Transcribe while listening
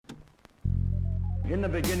In the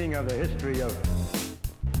beginning of the history of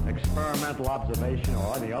experimental observation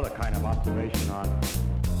or any other kind of observation on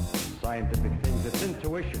scientific things, it's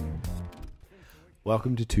intuition.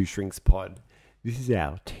 Welcome to Two Shrinks Pod. This is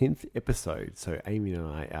our 10th episode, so Amy and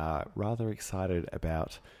I are rather excited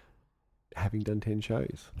about having done 10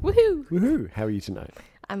 shows. Woohoo! Woohoo! How are you tonight?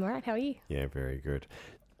 I'm alright, how are you? Yeah, very good.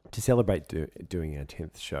 To celebrate doing our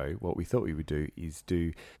 10th show, what we thought we would do is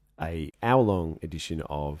do a hour-long edition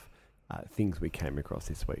of things we came across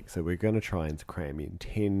this week. So we're going to try and cram in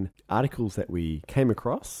 10 articles that we came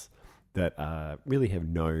across that really have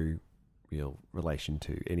no real relation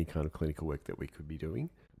to any kind of clinical work that we could be doing.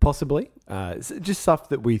 Possibly. Just stuff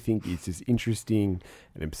that we think is just interesting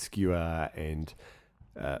and obscure, and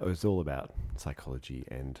it was all about psychology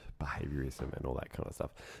and behaviorism and all that kind of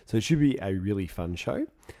stuff. So it should be a really fun show.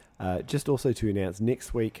 Just also to announce,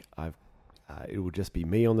 next week it will just be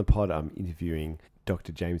me on the pod. I'm interviewing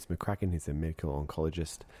Dr. James McCracken. He's a medical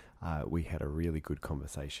oncologist. We had a really good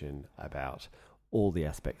conversation about all the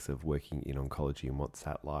aspects of working in oncology and what's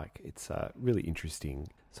that like. It's really interesting.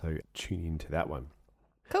 So tune into that one.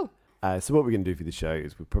 Cool. So what we're going to do for the show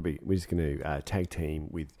is we're just going to tag team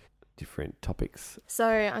with different topics. So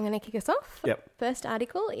I'm going to kick us off. Yep. First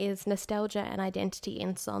article is Nostalgia and Identity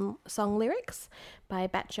in Song Lyrics by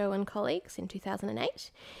Batcho and colleagues in 2008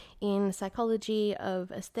 in Psychology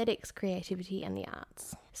of Aesthetics, Creativity and the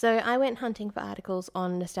Arts. So I went hunting for articles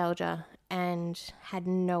on nostalgia and had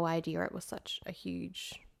no idea it was such a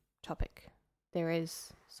huge topic. There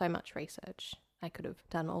is so much research. I could have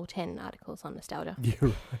done all 10 articles on nostalgia. You're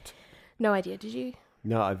right. No idea, did you?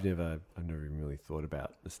 No, I've never even really thought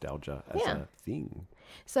about nostalgia as a thing.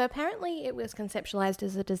 So apparently it was conceptualized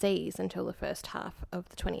as a disease until the first half of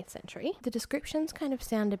the 20th century. The descriptions kind of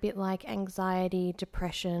sound a bit like anxiety,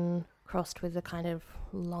 depression, crossed with a kind of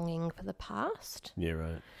longing for the past. Yeah,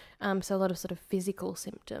 right. So a lot of sort of physical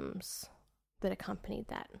symptoms that accompanied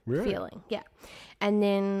that Really? feeling. Yeah. And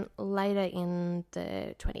then later in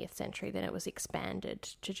the 20th century, then it was expanded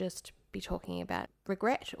to just be talking about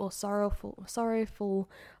regret or sorrowful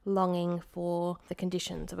longing for the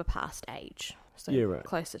conditions of a past age. So Yeah, right.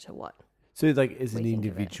 closer to what. So like as We an think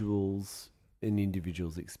of it.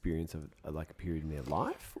 individual's experience of like a period in their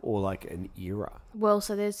life, or like an era? Well,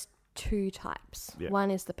 so there's two types. Yeah.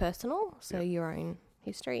 One is the personal, so Yeah. your own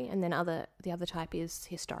history, and then the other type is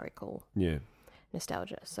historical Yeah.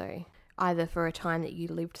 nostalgia. So either for a time that you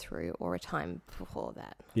lived through or a time before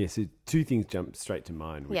that. Yeah, so two things jump straight to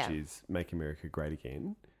mind, which Yeah. is Make America Great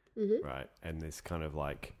Again, right? And this kind of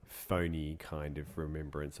like phony kind of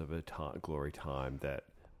remembrance of a glory time that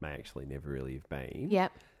may actually never really have been.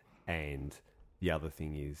 Yep. And the other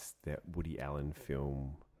thing is that Woody Allen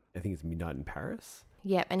film, I think it's Midnight in Paris.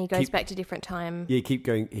 Yep, and he goes back to different time. Yeah, keep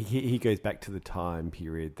going. He goes back to the time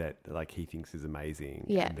period that like he thinks is amazing.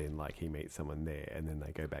 Yeah. And then like he meets someone there, and then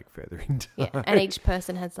they go back further in time. Yeah, and each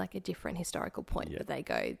person has like a different historical point Yeah. that they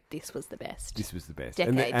go, this was the best. This was the best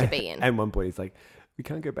decade to be in. And one point he's like, we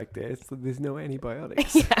can't go back there. So there's no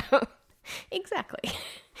antibiotics. Yeah, exactly.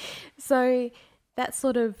 So that's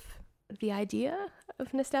sort of the idea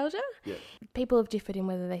of nostalgia. Yeah. People have differed in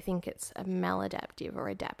whether they think it's a maladaptive or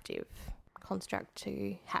adaptive construct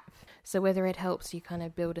to have. So whether it helps you kind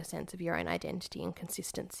of build a sense of your own identity and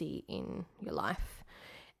consistency in your life,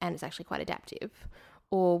 and it's actually quite adaptive,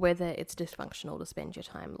 or whether it's dysfunctional to spend your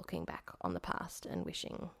time looking back on the past and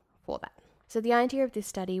wishing for that. So the idea of this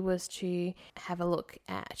study was to have a look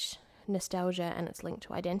at nostalgia and its link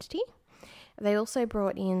to identity. They also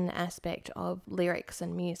brought in the aspect of lyrics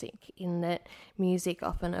and music, in that music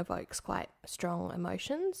often evokes quite strong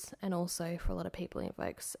emotions, and also for a lot of people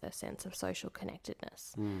evokes a sense of social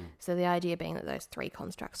connectedness. So the idea being that those three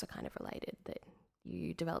constructs are kind of related, that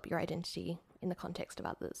you develop your identity in the context of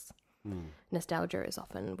others. Nostalgia is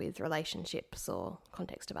often with relationships or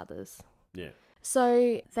context of others. Yeah.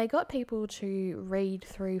 So they got people to read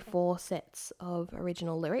through 4 sets of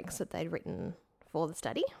original lyrics that they'd written for the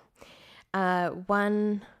study.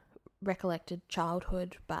 One recollected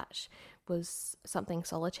childhood but was something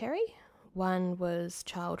solitary. One was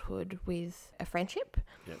childhood with a friendship.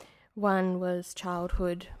 Yep. One was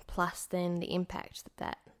childhood plus then the impact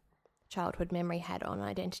that childhood memory had on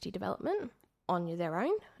identity development on their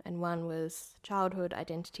own. And one was childhood,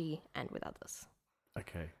 identity, and with others.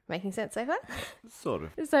 Okay. Making sense so far? Sort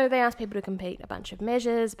of. So they asked people to complete a bunch of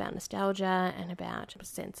measures about nostalgia and about a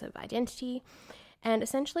sense of identity. And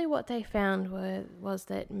essentially what they found was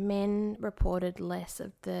that men reported less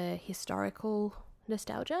of the historical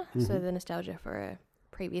nostalgia, so the nostalgia for a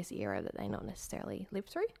previous era that they not necessarily lived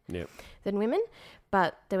through, Yep. than women,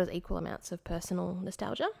 but there was equal amounts of personal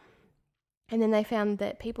nostalgia. And then they found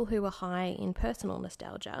that people who were high in personal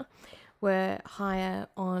nostalgia were higher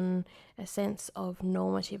on a sense of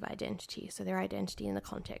normative identity, so their identity in the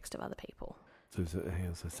context of other people. So hang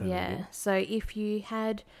on, so say that Yeah, again. so if you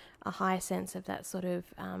had a high sense of that sort of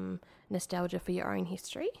nostalgia for your own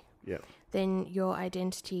history, Yep. then your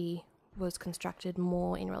identity was constructed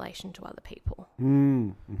more in relation to other people.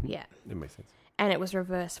 Mm-hmm. Yeah. That makes sense. And it was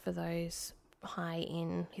reversed for those high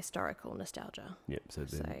in historical nostalgia. Yep. So,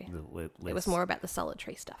 So less, It was more about the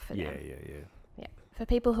solitary stuff for Yeah. them. Yeah. For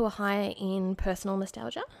people who are high in personal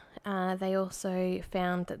nostalgia, they also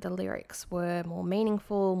found that the lyrics were more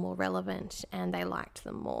meaningful, more relevant, and they liked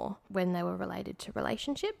them more when they were related to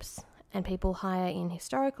relationships. And people higher in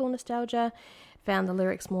historical nostalgia found the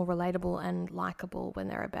lyrics more relatable and likable when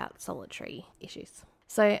they're about solitary issues.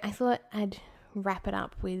 So I thought I'd wrap it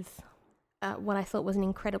up with what I thought was an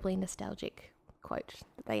incredibly nostalgic quote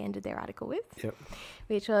that they ended their article with, Yep.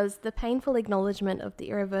 which was, "The painful acknowledgement of the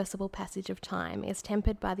irreversible passage of time is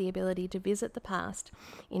tempered by the ability to visit the past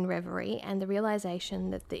in reverie and the realization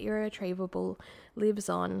that the irretrievable lives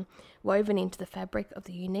on, woven into the fabric of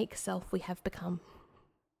the unique self we have become."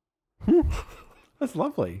 That's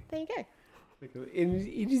lovely. There you go. And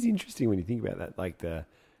it is interesting when you think about that, like the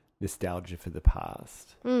nostalgia for the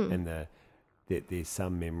past and that there's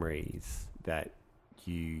some memories that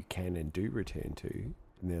you can and do return to,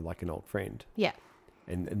 and they're like an old friend. Yeah.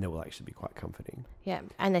 And they will actually be quite comforting. Yeah,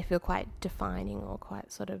 and they feel quite defining, or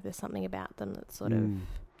quite sort of, there's something about them that's sort of,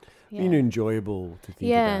 yeah. Enjoyable to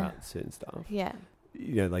think about certain stuff. Yeah.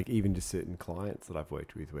 Like even just certain clients that I've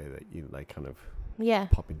worked with where they kind of Yeah.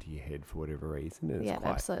 pop into your head for whatever reason. And it's Yeah,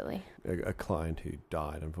 quite absolutely. a client who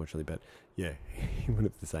died, unfortunately. But yeah, one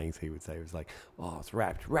of the sayings he would say was like, "Oh, it's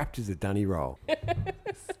wrapped. Wrapped as a dunny roll."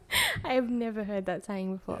 I have never heard that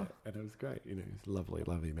saying before. And it was great. He was a lovely,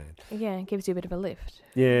 lovely man. Yeah, it gives you a bit of a lift.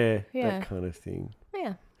 Yeah, Yeah. that kind of thing.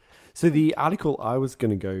 Yeah. So the article I was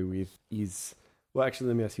going to go with is, well, actually,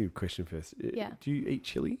 let me ask you a question first. Yeah. Do you eat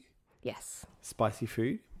chili? Yes. Spicy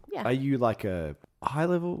food? Yeah. Are you like a high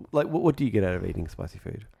level? Like, what do you get out of eating spicy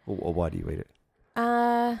food? Or why do you eat it?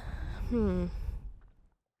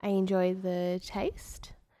 I enjoy the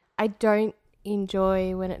taste. I don't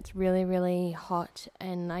enjoy when it's really, really hot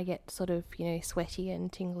and I get sort of, sweaty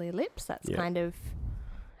and tingly lips. That's Yeah. kind of,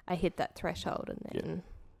 I hit that threshold and then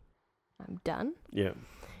I'm done. Yeah.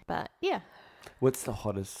 But yeah. What's the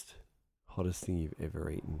hottest thing you've ever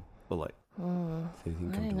eaten? Or like, I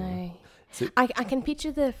anything come don't to mind? know. So, I can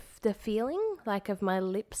picture the feeling, like, of my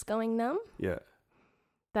lips going numb. yeah.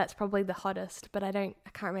 That's probably the hottest, but I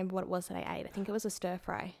can't remember what it was that I ate. I think it was a stir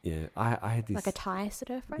fry. Yeah. I had this. Like a Thai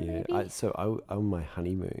stir fry, yeah. maybe? On my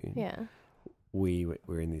honeymoon, Yeah. we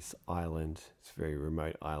were in this island. It's a very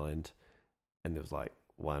remote island. And there was like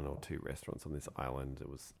one or two restaurants on this island. It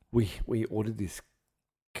was, we ordered this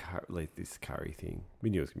curry thing. We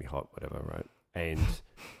knew it was going to be hot, whatever, right? And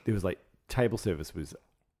there was like, table service was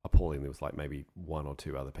appalling. There was like maybe one or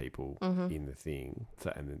two other people in the thing.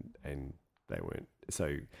 So, and they weren't.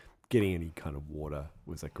 So getting any kind of water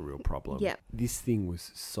was like a real problem. Yeah. This thing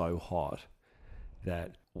was so hot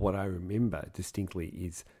that what I remember distinctly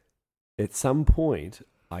is at some point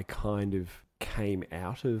I kind of came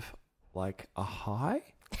out of like a high.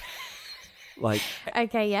 Like,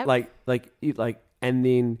 Okay, yeah. And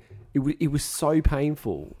then it was so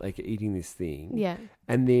painful, like eating this thing. Yeah.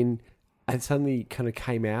 And then I suddenly kind of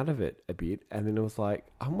came out of it a bit, and then I was like,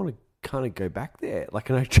 I want to kind of go back there. Like,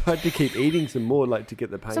 and I tried to keep eating some more, like to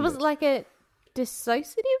get the pain. So was it like a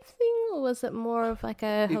dissociative thing, or was it more of like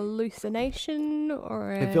a hallucination,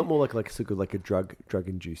 or It felt more like a drug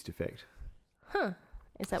induced effect. Huh.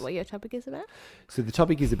 Is that what your topic is about? So the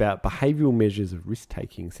topic is about behavioural measures of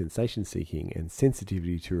risk-taking, sensation-seeking and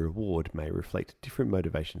sensitivity to reward may reflect different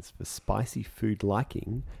motivations for spicy food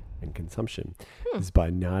liking and consumption. This is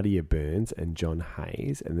by Nadia Burns and John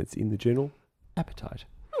Hayes, and it's in the journal Appetite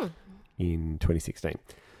in 2016.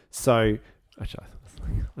 So, actually,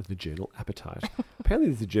 the journal Appetite.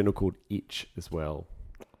 Apparently there's a journal called Itch as well.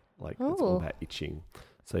 Like, it's all about itching.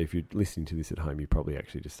 So if you're listening to this at home, you probably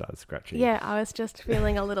actually just started scratching. Yeah, I was just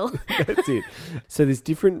feeling a little... That's it. So there's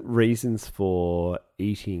different reasons for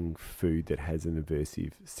eating food that has an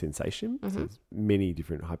aversive sensation. So there's many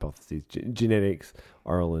different hypotheses. Genetics,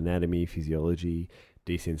 oral anatomy, physiology,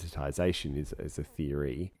 desensitization is a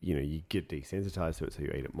theory. You get desensitized to it, so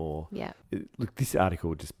you eat it more. Yeah. Look, this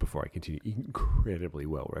article, just before I continue, incredibly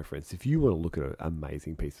well referenced. If you want to look at an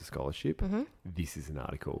amazing piece of scholarship, this is an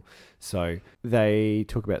article. So they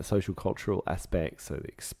talk about social cultural aspects, so the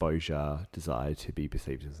exposure, desire to be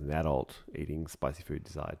perceived as an adult, eating spicy food,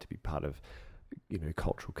 desire to be part of,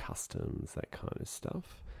 cultural customs, that kind of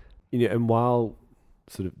stuff. and while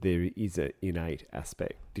sort of there is an innate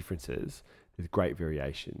aspect differences, there's great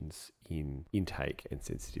variations in intake and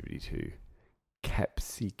sensitivity to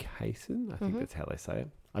capsaicin. I think that's how they say it.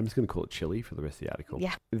 I'm just going to call it chili for the rest of the article.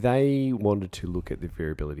 Yeah. They wanted to look at the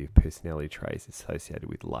variability of personality traits associated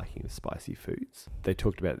with liking of spicy foods. They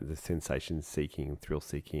talked about the sensation-seeking,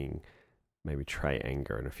 thrill-seeking, maybe trait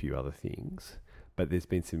anger and a few other things. But there's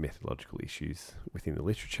been some methodological issues within the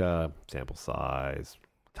literature, sample size,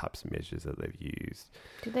 types of measures that they've used.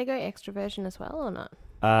 Did they go extroversion as well or not?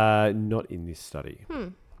 Not in this study.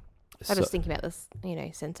 I was just thinking about this,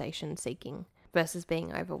 sensation-seeking versus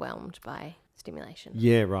being overwhelmed by stimulation.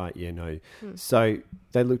 Yeah, right. Yeah, no. So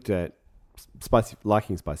they looked at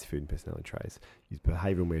liking spicy food and personality traits, used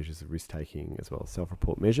behavioural measures of risk-taking as well as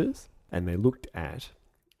self-report measures, and they looked at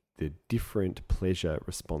the different pleasure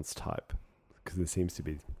response type because there seems to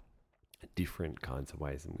be different kinds of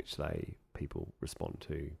ways in which people respond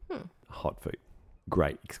to hot food.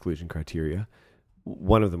 Great exclusion criteria.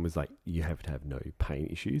 One of them was like, you have to have no pain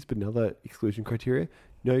issues, but another exclusion criteria,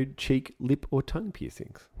 no cheek, lip or tongue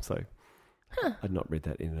piercings. So I'd not read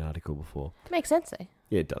that in an article before. Makes sense though.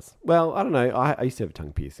 Yeah, it does. Well, I don't know. I used to have a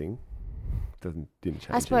tongue piercing. Didn't change.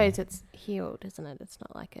 I suppose it's healed, isn't it? It's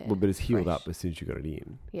not like but it's healed up as soon as you got it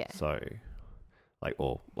in. Yeah. So,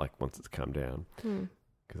 once it's come down.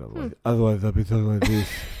 Because otherwise I'll be talking like this.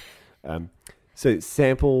 So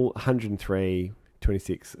sample 103,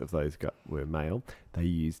 26 of those were male. They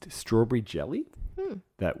used strawberry jelly.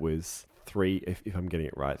 That was if I'm getting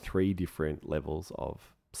it right, 3 different levels of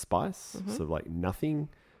spice. So like nothing,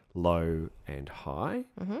 low and high.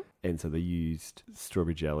 And so they used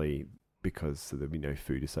strawberry jelly because there'd be no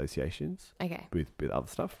food associations with other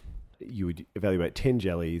stuff. You would evaluate 10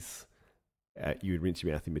 jellies. You would rinse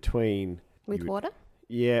your mouth in between. With water?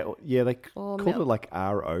 Yeah, they called milk. it like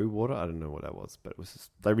RO water. I don't know what that was, but it was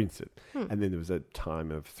just, they rinsed it. And then there was a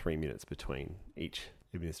time of 3 minutes between each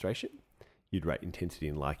administration. You'd rate intensity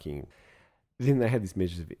and liking. Then they had these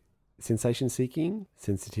measures of sensation seeking,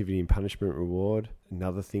 sensitivity and punishment reward.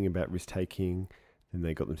 Another thing about risk taking. Then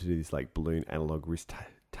they got them to do this like balloon analog risk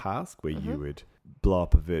task where you would blow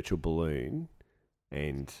up a virtual balloon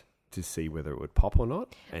and to see whether it would pop or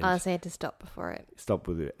not. And so you had to stop before it stop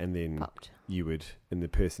with it, and then popped. And the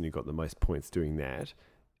person who got the most points doing that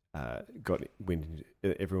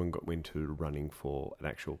everyone went to running for an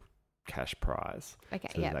actual cash prize. Okay,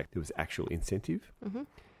 so yeah. there was actual incentive.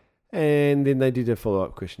 And then they did a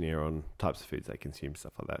follow-up questionnaire on types of foods they consume,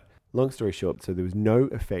 stuff like that. Long story short, so there was no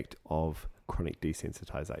effect of chronic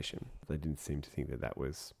desensitization. They didn't seem to think that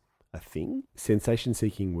was a thing. Sensation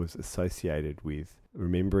seeking was associated with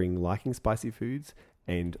remembering liking spicy foods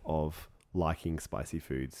and of liking spicy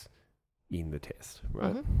foods in the test,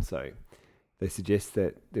 right? So they suggest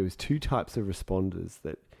that there was 2 types of responders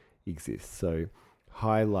that exist. So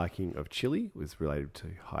high liking of chili was related to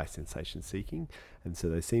high sensation seeking. And so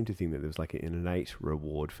they seem to think that there was like an innate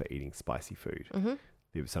reward for eating spicy food.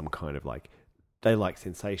 There was some kind of like, they like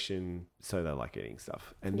sensation, so they like eating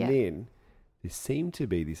stuff. And then there seemed to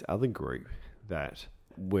be this other group that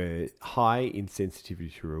were high in sensitivity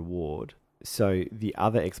to reward. So the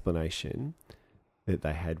other explanation that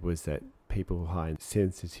they had was that people high in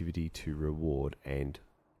sensitivity to reward and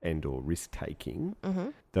or risk taking,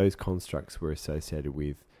 those constructs were associated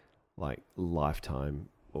with like lifetime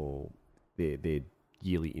or their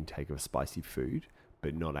yearly intake of spicy food,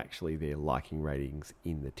 but not actually their liking ratings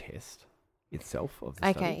in the test itself of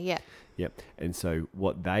the study. Yep. And so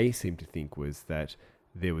what they seemed to think was that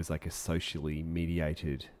there was like a socially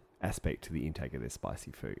mediated aspect to the intake of their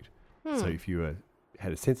spicy food. So if you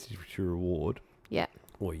had a sensitivity to reward,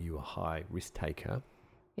 or you were a high risk taker,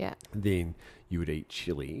 then you would eat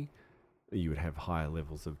chili. You would have higher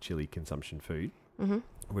levels of chili consumption food.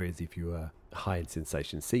 Whereas if you were high in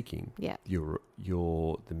sensation seeking, the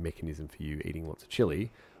mechanism for you eating lots of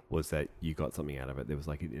chili was that you got something out of it. There was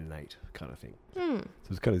like an innate kind of thing. So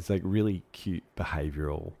it's kind of this like really cute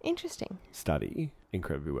behavioural study,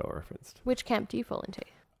 incredibly well referenced. Which camp do you fall into?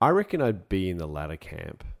 I reckon I'd be in the latter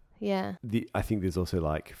camp. Yeah. I think there's also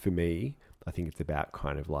like, for me, I think it's about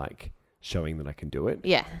kind of like showing that I can do it.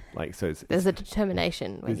 Yeah. Like, so there's a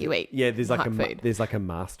determination when you eat. Yeah, there's like food. There's like a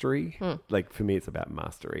mastery. Like for me, it's about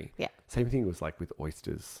mastery. Yeah. Same thing was like with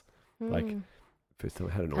oysters. Like first time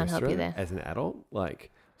I had an Can't help you oyster there. as an adult,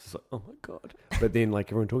 like it's just like, oh my God. But then like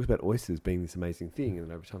everyone talks about oysters being this amazing thing, and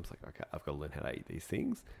then over time it's like, okay, I've got to learn how to eat these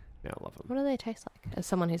things. Now I love them. What do they taste like? As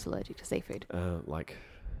someone who's allergic to seafood. Like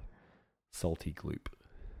salty gloop.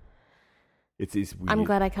 It's weird. I'm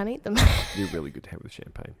glad I can't eat them. They're really good to have with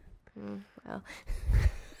champagne. Well.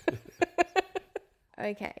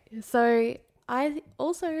 Okay. So I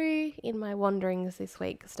also, in my wanderings this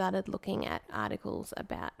week, started looking at articles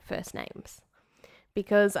about first names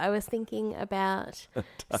because I was thinking about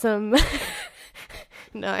some...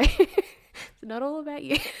 No, it's not all about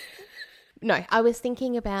you. No, I was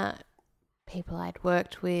thinking about people I'd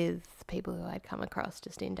worked with, people who I'd come across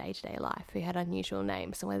just in day-to-day life who had unusual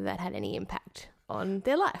names and whether that had any impact on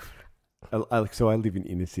their life. So I live in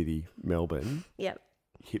inner city Melbourne. Yep.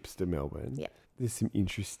 Hipster Melbourne. Yep. There's some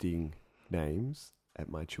interesting names at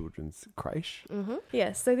my children's creche. Mm-hmm.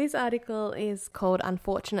 Yes, so this article is called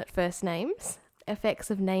Unfortunate First Names, Effects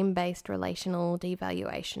of Name-Based Relational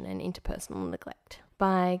Devaluation and Interpersonal Neglect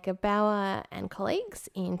by Gebauer and colleagues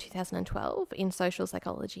in 2012 in Social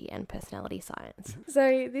Psychology and Personality Science.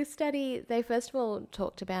 So this study, they first of all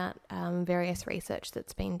talked about various research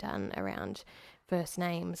that's been done around first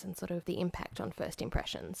names and sort of the impact on first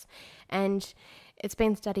impressions. And it's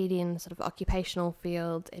been studied in sort of occupational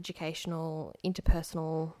fields, educational,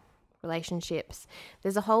 interpersonal relationships.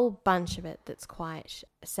 There's a whole bunch of it that's quite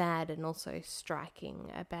sad and also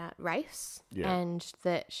striking about race and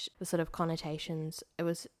that the sort of connotations, it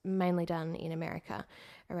was mainly done in America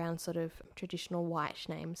around sort of traditional white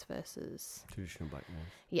names versus... Traditional black names.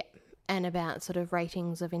 Yeah. And about sort of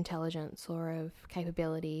ratings of intelligence or of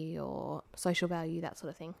capability or social value, that sort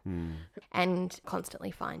of thing. And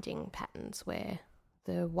constantly finding patterns where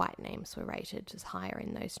the white names were rated as higher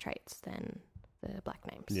in those traits than the black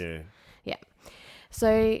names. Yeah. Yeah.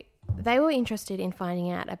 So they were interested in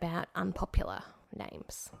finding out about unpopular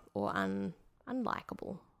names or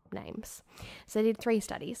unlikable names. So they did 3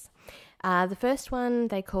 studies. The first one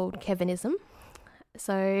they called Kevinism.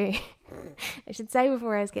 So I should say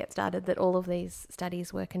before I get started that all of these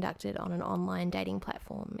studies were conducted on an online dating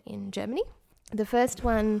platform in Germany. The first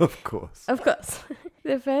one... Of course.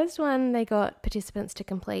 The first one, they got participants to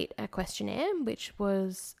complete a questionnaire which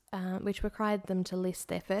required them to list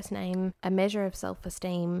their first name, a measure of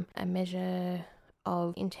self-esteem, a measure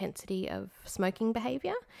of intensity of smoking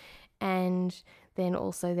behaviour, and then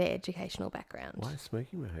also their educational background. Why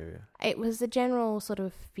smoking behaviour? It was a general sort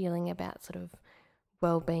of feeling about sort of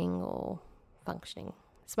well-being or functioning.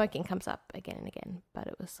 Smoking comes up again and again, but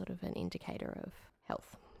it was sort of an indicator of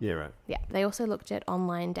health. Yeah, right. Yeah. They also looked at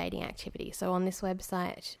online dating activity. So on this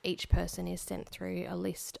website, each person is sent through a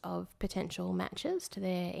list of potential matches to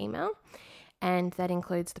their email, and that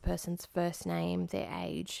includes the person's first name, their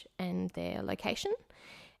age, and their location.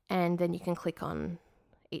 And then you can click on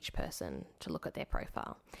each person to look at their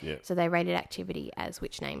profile. Yeah. So they rated activity as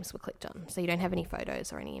which names were clicked on. So you don't have any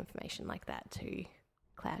photos or any information like that to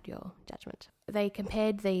cloud your judgment. They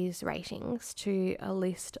compared these ratings to a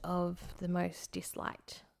list of the most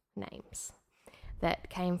disliked names that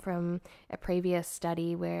came from a previous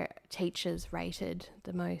study where teachers rated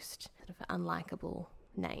the most sort of unlikable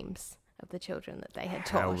names of the children that they had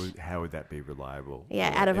taught. How would that be reliable?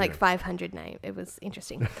 Yeah, out of like 500 names. It was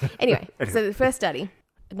interesting. Anyway, so the first study,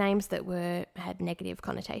 names that had negative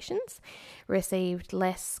connotations received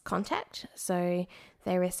less contact. So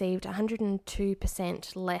they received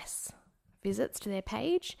 102% less visits to their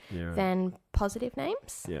page than positive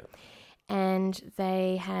names. Yeah. And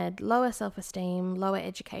they had lower self-esteem, lower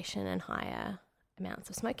education, and higher amounts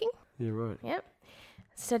of smoking. Yeah, right. Yep.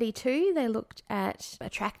 Study 2, they looked at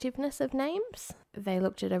attractiveness of names. They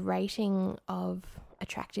looked at a rating of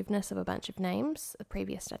attractiveness of a bunch of names, a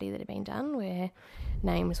previous study that had been done where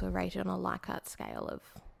names were rated on a Likert scale of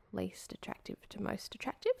least attractive to most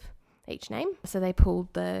attractive, each name. So they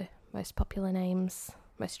pulled the most popular names,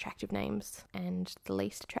 most attractive names, and the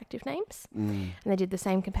least attractive names. And they did the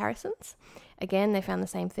same comparisons. Again, they found the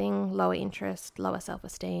same thing: lower interest, lower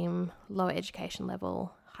self-esteem, lower education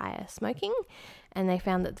level, higher smoking. And they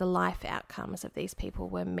found that the life outcomes of these people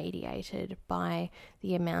were mediated by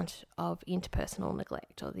the amount of interpersonal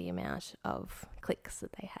neglect or the amount of clicks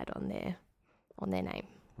that they had on their name.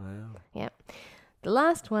 Wow. Yep. The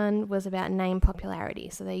last one was about name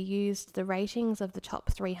popularity. So they used the ratings of the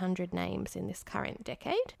top 300 names in this current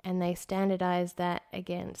decade, and they standardized that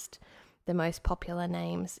against the most popular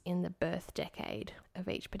names in the birth decade of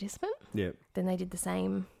each participant. Yep. Then they did the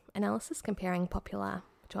same analysis comparing popular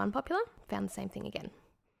to unpopular, found the same thing again.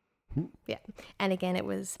 Yeah. And again, it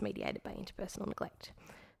was mediated by interpersonal neglect.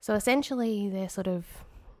 So essentially their sort of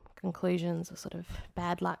conclusions were sort of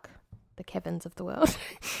bad luck, the Kevins of the world.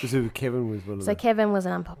 So Kevin was one of So Kevin was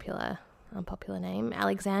an unpopular name.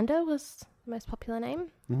 Alexander was the most popular name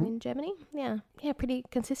in Germany. Yeah. Yeah, pretty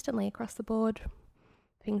consistently across the board.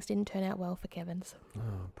 Things didn't turn out well for Kevins.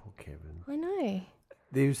 Oh, poor Kevin. I know.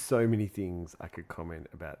 There's so many things I could comment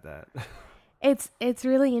about that. It's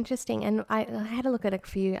really interesting, and I had a look at a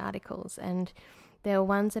few articles, and There were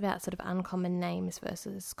ones about sort of uncommon names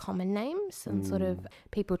versus common names and sort of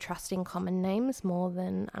people trusting common names more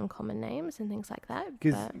than uncommon names and things like that.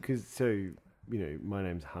 Because so, you know, my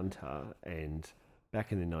name's Hunter, and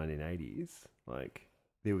back in the 1980s, like,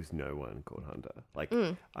 there was no one called Hunter. Like,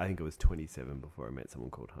 I think it was 27 before I met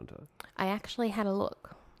someone called Hunter. I actually had a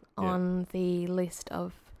look on the list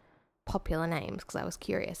of popular names because I was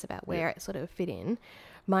curious about where it sort of fit in.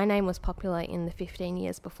 My name was popular in the 15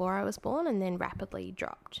 years before I was born and then rapidly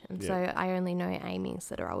dropped. And so I only know Amy's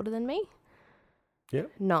that are older than me. Yeah.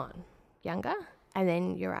 Not younger. And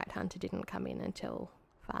then you're right, Hunter didn't come in until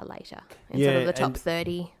far later. In sort of the top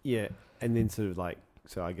 30. Yeah. And then sort of like,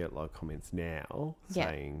 so I get a lot of comments now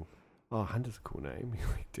saying, oh, Hunter's a cool name. You're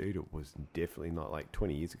like, dude, it was definitely not like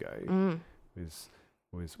 20 years ago.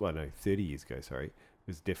 Was 30 years ago, sorry. It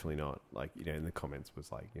was definitely not like, you know, in the comments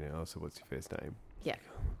was like, you know, oh, so what's your first name? Yeah.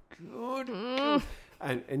 Oh, God.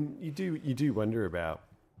 And you do wonder about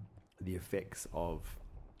the effects of,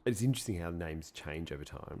 it's interesting how names change over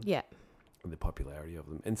time. Yeah. And the popularity of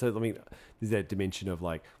them. And so, I mean, there's that dimension of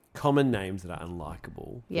like common names that are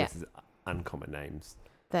unlikable versus uncommon names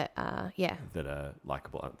that are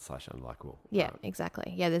likable / unlikable. Yeah,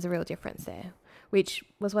 exactly. Yeah, there's a real difference there, which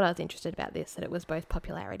was what I was interested about this, that it was both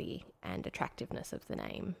popularity and attractiveness of the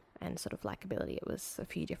name and sort of likability. It was a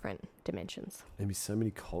few different dimensions. Maybe so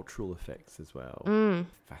many cultural effects as well.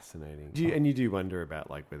 Fascinating. You do wonder about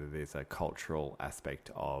like whether there's a cultural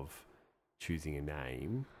aspect of choosing a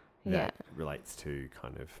name that relates to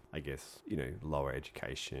kind of, I guess, you know, lower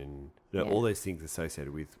education, all those things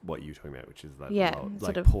associated with what you're talking about, which is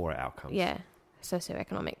like poor outcomes. Yeah,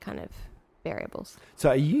 socioeconomic kind of variables. So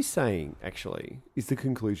are you saying, actually, is the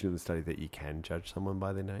conclusion of the study that you can judge someone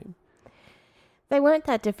by their name? They weren't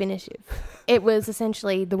that definitive. It was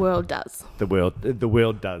essentially the world does. The world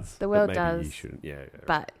does. The world does. You shouldn't. Yeah.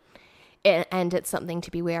 But and it's something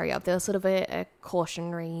to be wary of. There was sort of a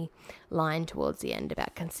cautionary line towards the end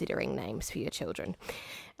about considering names for your children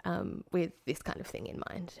with this kind of thing in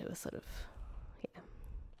mind. It was sort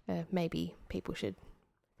of, maybe people should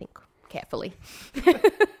think carefully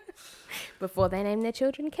before they name their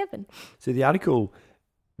children Kevin. So the article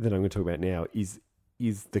that I'm going to talk about now is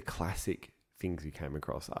the classic things you came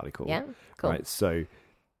across article. Yeah, cool. Right, so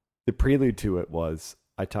the prelude to it was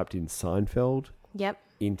I typed in Seinfeld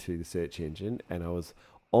into the search engine, and I was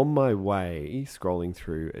on my way scrolling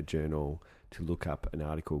through a journal to look up an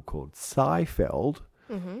article called Seinfeld,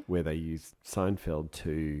 where they used Seinfeld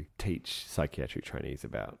to teach psychiatric trainees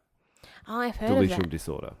about I've heard delusional of that.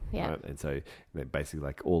 disorder. Yeah. Right? And so basically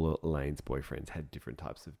like all Elaine's boyfriends had different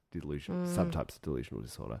types of subtypes of delusional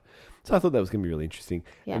disorder. So I thought that was going to be really interesting.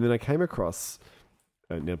 Yeah. And then I came across,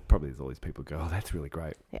 now probably there's all these people go, oh, that's really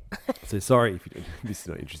great. Yeah. So sorry if this is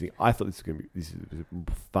not interesting. I thought this is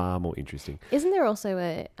far more interesting. Isn't there also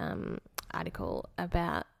a article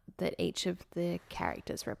about that each of the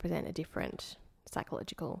characters represent a different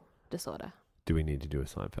psychological disorder? Do we need to do a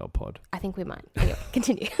Seinfeld pod? I think we might. Anyway,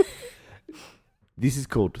 continue. This is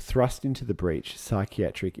called Thrust into the Breach,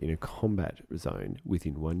 Psychiatric in a Combat Zone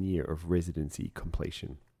Within 1 Year of Residency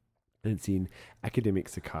Completion. And it's in Academic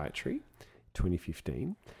Psychiatry,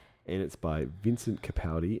 2015. And it's by Vincent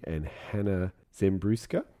Capaldi and Hannah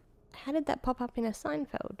Zembruska. How did that pop up in a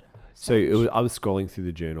Seinfeld? So I was scrolling through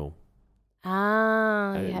the journal.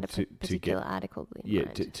 Ah, you had a particular article in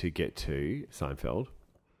mind. To get to Seinfeld.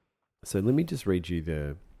 So let me just read you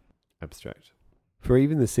the abstract. For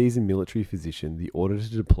even the seasoned military physician, the order to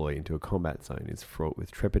deploy into a combat zone is fraught with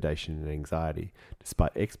trepidation and anxiety.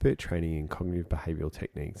 Despite expert training in cognitive behavioural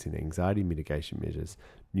techniques and anxiety mitigation measures,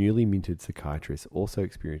 newly minted psychiatrists also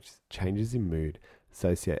experience changes in mood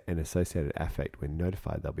and associated affect when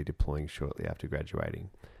notified they'll be deploying shortly after graduating.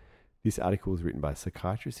 This article was written by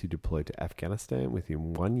psychiatrists who deployed to Afghanistan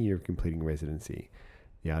within 1 year of completing residency.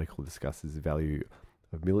 The article discusses the value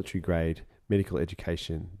of military-grade medical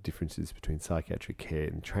education, differences between psychiatric care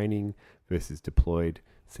and training versus deployed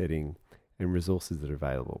setting, and resources that are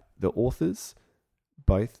available. The authors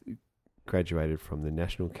both graduated from the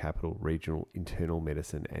National Capital Regional Internal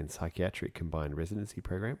Medicine and Psychiatric Combined Residency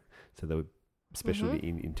Program. So they were specialty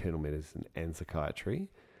in internal medicine and psychiatry.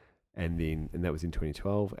 And that was in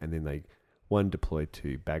 2012. And then one deployed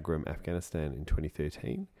to Bagram, Afghanistan in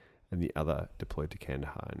 2013, and the other deployed to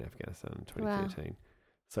Kandahar in Afghanistan in 2013. Wow.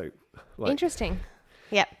 So, interesting.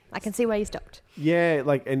 Yeah, I can see why you stopped. Yeah,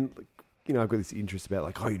 I've got this interest about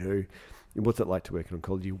what's it like to work in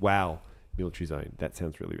oncology? Wow, military zone. That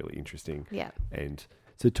sounds really, really interesting. Yeah. And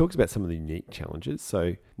so it talks about some of the unique challenges.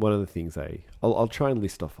 So one of the things I'll try and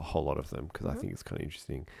list off a whole lot of them because I think it's kind of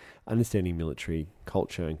interesting. Understanding military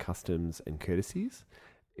culture and customs and courtesies.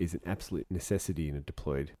 is an absolute necessity in a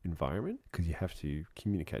deployed environment because you have to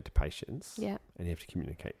communicate to patients Yeah. and you have to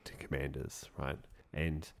communicate to commanders, right?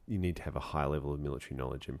 And you need to have a high level of military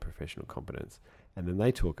knowledge and professional competence. And then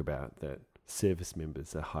they talk about that service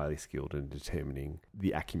members are highly skilled in determining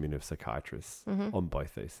the acumen of psychiatrists on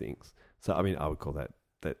both those things. So, I mean, I would call that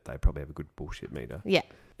they probably have a good bullshit meter. Yeah.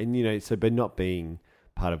 And, you know, so by not being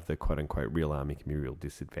part of the quote-unquote real army can be a real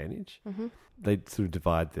disadvantage. They sort of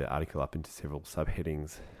divide the article up into several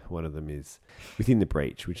subheadings. One of them is within the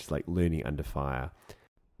breach, which is like learning under fire.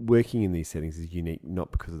 Working in these settings is unique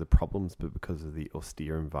not because of the problems, but because of the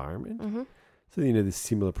austere environment. So, you know, there's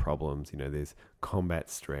similar problems. You know, there's combat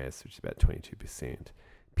stress, which is about 22%,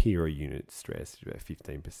 peer or unit stress, which is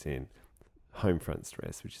about 15%, home front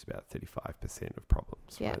stress, which is about 35% of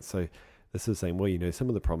problems. Yeah. Right? So they're sort of saying, well, you know, some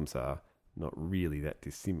of the problems are not really that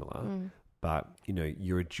dissimilar, but, you know,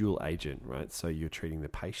 you're a dual agent, right? So you're treating the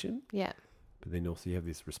patient, Yeah. but then also you have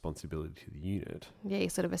this responsibility to the unit. Yeah, you're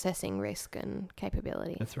sort of assessing risk and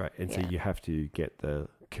capability. That's right. And Yeah. so you have to get the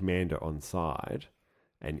commander on side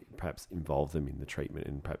and perhaps involve them in the treatment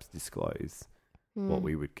and perhaps disclose what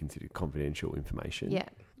we would consider confidential information, Yeah.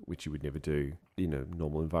 which you would never do in a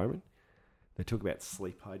normal environment. They talk about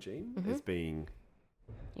sleep hygiene as being,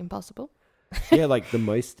 Impossible. like the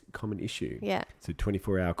most common issue. Yeah. So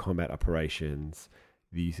 24-hour combat operations,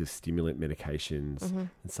 the use of stimulant medications and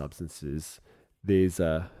substances. There's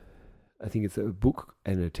I think it's a book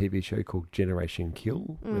and a TV show called Generation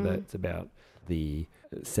Kill, where that's about the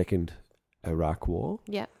second Iraq War.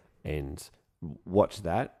 Yeah. And watch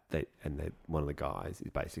that. One of the guys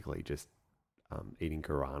is basically just eating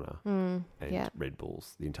guarana and Yeah. Red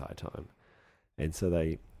Bulls the entire time. And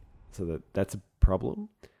that's a problem.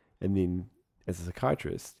 And then as a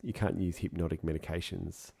psychiatrist, you can't use hypnotic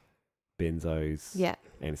medications, benzos, Yeah.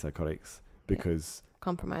 antipsychotics, because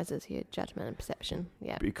Compromises your judgment and perception.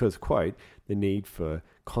 Yeah. quote, the need for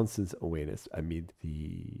constant awareness amid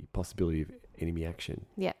the possibility of enemy action.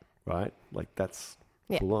 Yeah. Right? Like that's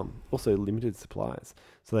Yeah. full on. Also limited supplies.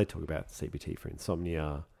 So they talk about CBT for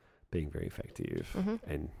insomnia being very effective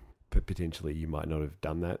and potentially you might not have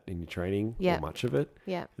done that in your training Yeah. or much of it.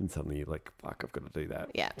 Yeah. And suddenly you're like, fuck, I've got to do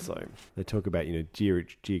that. Yeah. So they talk about, you know,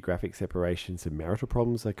 geographic separations and marital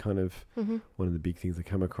problems are kind of one of the big things I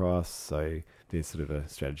come across. So there's sort of a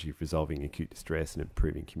strategy of resolving acute distress and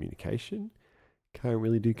improving communication. Can't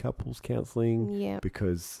really do couples counselling Yeah.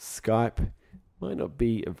 because Skype might not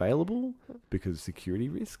be available because of security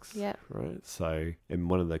risks. Yeah. Right. So, and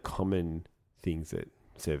one of the common things that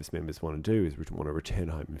service members want to do is want to return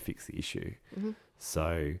home and fix the issue.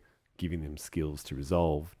 So giving them skills to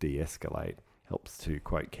resolve, de-escalate helps to,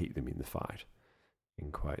 quote, keep them in the fight,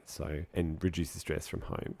 end quote. So, and reduce the stress from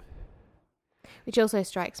home. Which also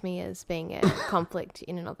strikes me as being a conflict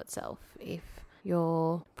in and of itself. If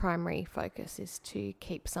your primary focus is to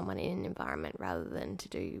keep someone in an environment rather than to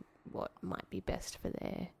do what might be best for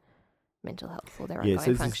their mental health or their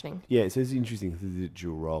ongoing functioning. So it's interesting because it's a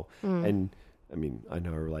dual role. And I mean, I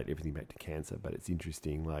know I relate everything back to cancer, but it's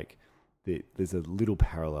interesting, like, there's a little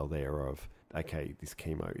parallel there of, okay, this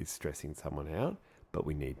chemo is stressing someone out, but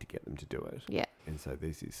we need to get them to do it. Yeah. And so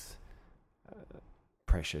there's this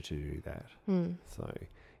pressure to do that. So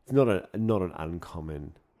it's not an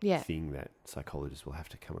uncommon thing that psychologists will have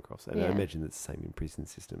to come across. And I imagine it's the same in prison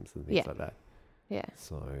systems and things like that. Yeah.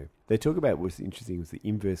 So they talk about what's interesting was the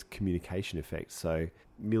inverse communication effect. So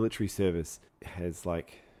military service has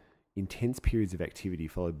like intense periods of activity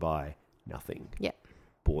followed by nothing. Yeah.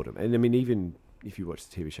 Boredom. And I mean, even if you watch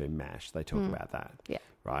the TV show MASH, they talk about that. Yeah.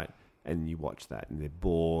 Right? And you watch that and they're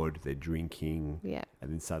bored, they're drinking, Yeah.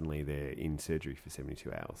 and then suddenly they're in surgery for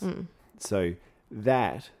 72 hours. So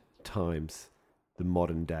that times the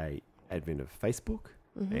modern day advent of Facebook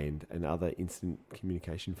and other instant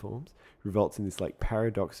communication forms results in this like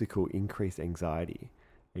paradoxical increased anxiety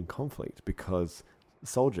and conflict because the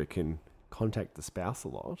soldier can contact the spouse a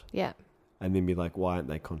lot and then be like, why aren't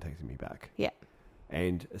they contacting me back? Yeah.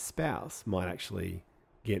 And a spouse might actually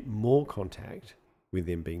get more contact with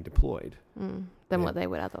them being deployed Than what they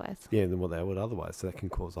would otherwise. Yeah, than what they would otherwise. So that can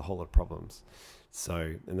cause a whole lot of problems.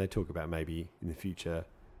 So, and they talk about maybe in the future,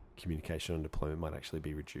 communication on deployment might actually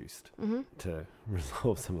be reduced to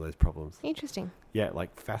resolve some of those problems. Interesting. Yeah,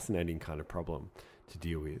 like fascinating kind of problem to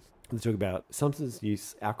deal with. They talk about substance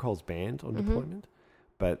use. Alcohol's banned on deployment,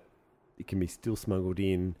 but it can be still smuggled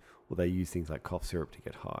in, or they use things like cough syrup to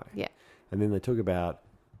get high. Yeah. And then they talk about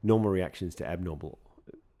normal reactions to abnormal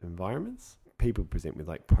environments. People present with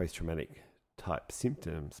like post-traumatic type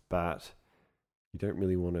symptoms, but you don't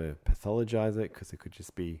really want to pathologize it because it could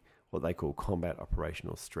just be what they call combat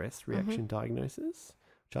operational stress reaction diagnosis,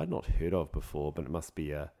 which I'd not heard of before, but it must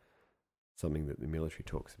be something that the military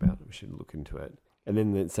talks about. We should look into it. And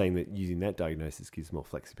then saying that using that diagnosis gives more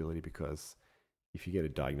flexibility, because if you get a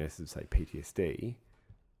diagnosis of, say, PTSD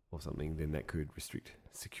or something, then that could restrict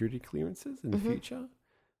security clearances in the future.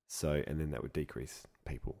 So, and then that would decrease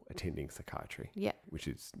people attending psychiatry, which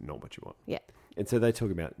is not what you want. Yeah. And so they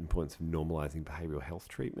talk about the importance of normalising behavioural health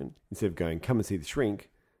treatment. Instead of going, come and see the shrink,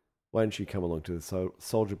 why don't you come along to the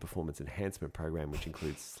Soldier Performance Enhancement Program, which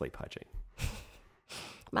includes sleep hygiene.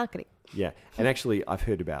 Marketing. Yeah. And actually, I've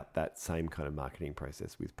heard about that same kind of marketing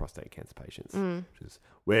process with prostate cancer patients, which is,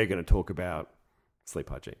 we're going to talk about sleep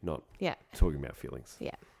hygiene, not talking about feelings.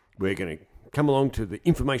 Yeah. We're going to come along to the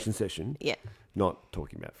information session, not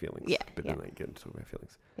talking about feelings. Yeah. But then they get to talk about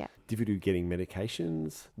feelings. Yeah. Difficulty getting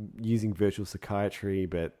medications, using virtual psychiatry,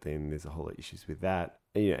 but then there's a whole lot of issues with that.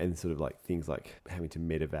 And sort of like things like having to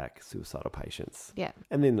medevac suicidal patients. Yeah.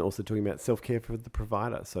 And then also talking about self-care for the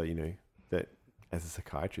provider. So, that as a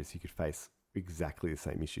psychiatrist, you could face exactly the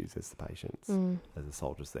same issues as the patients, as the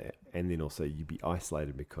soldiers there. And then also you'd be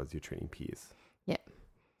isolated because you're treating peers. Yeah.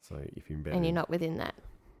 So if you're embedded... And you're not within that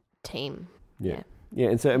team. Yeah. Yeah,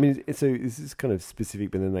 and so, I mean, so this is kind of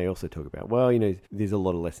specific, but then they also talk about, well, there's a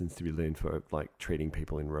lot of lessons to be learned for, like, treating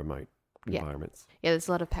people in remote environments. Yeah, there's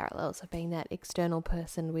a lot of parallels of being that external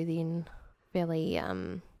person within fairly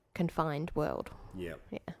confined world. Yeah.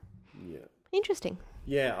 Yeah. Yeah. Interesting.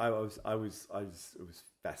 Yeah, it was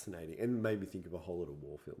fascinating, and made me think of a whole lot of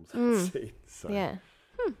war films I've seen. So. Yeah.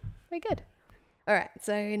 Very good. All right,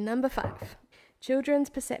 so number 5. Children's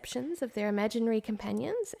perceptions of their imaginary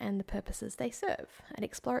companions and the purposes they serve, an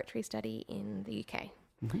exploratory study in the UK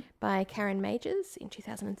by Karen Majors in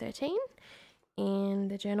 2013 in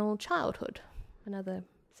the journal Childhood, another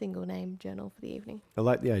single name journal for the evening. I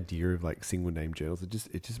like the idea of like single name journals.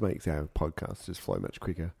 It just makes our podcast just flow much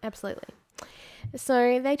quicker. Absolutely.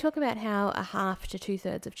 So they talk about how a half to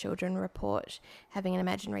 2/3 of children report having an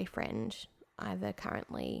imaginary friend, either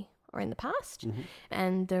currently or in the past,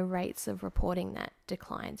 and the rates of reporting that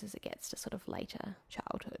declines as it gets to sort of later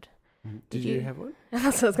childhood. Did you have one?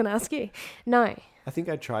 That's what I was going to ask you. No. I think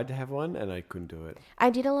I tried to have one and I couldn't do it. I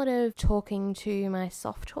did a lot of talking to my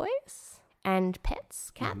soft toys and pets,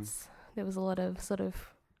 cats. There was a lot of sort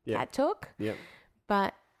of cat talk,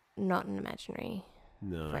 but not an imaginary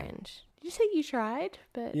friend. Did you say you tried?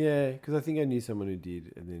 But yeah, because I think I knew someone who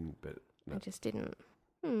did, but I just didn't.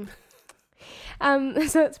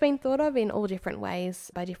 So it's been thought of in all different ways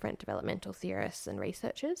by different developmental theorists and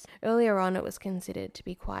researchers. Earlier on, it was considered to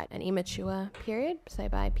be quite an immature period, say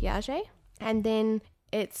by Piaget. And then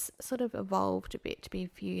it's sort of evolved a bit to be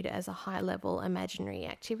viewed as a high-level imaginary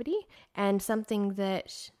activity and something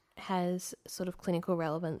that has sort of clinical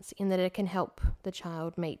relevance in that it can help the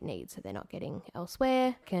child meet needs that they're not getting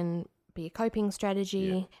elsewhere, can be a coping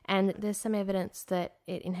strategy, and there's some evidence that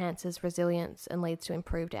it enhances resilience and leads to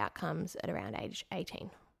improved outcomes at around age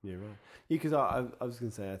 18. Yeah, right. Yeah, because I was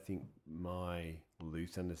going to say, I think my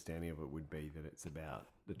loose understanding of it would be that it's about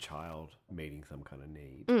the child meeting some kind of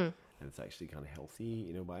need, and it's actually kind of healthy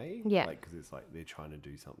in a way. Yeah. Because it's like they're trying to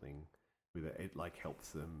do something with it. It like helps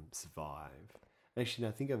them survive. Actually,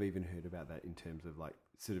 I think I've even heard about that in terms of like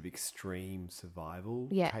sort of extreme survival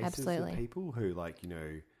cases of people who like,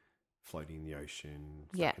 floating in the ocean,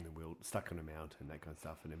 stuck in the world, stuck on a mountain, that kind of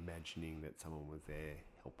stuff, and imagining that someone was there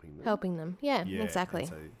helping them. Yeah, exactly.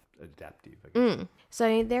 So adaptive, I guess.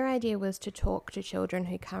 So their idea was to talk to children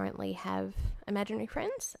who currently have imaginary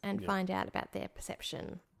friends and find out about their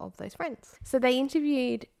perception of those friends. So they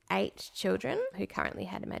interviewed 8 children who currently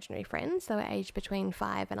had imaginary friends. They were aged between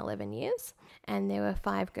 5 and 11 years, and there were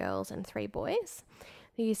 5 girls and 3 boys.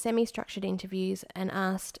 They used semi-structured interviews and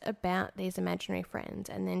asked about these imaginary friends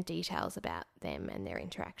and then details about them and their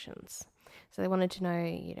interactions. So they wanted to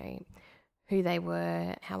know, who they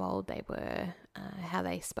were, how old they were, how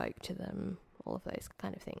they spoke to them, all of those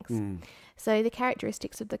kind of things. So the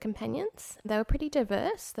characteristics of the companions, they were pretty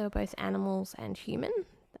diverse. They were both animals and human.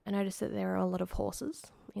 I noticed that there were a lot of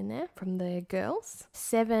horses in there from the girls.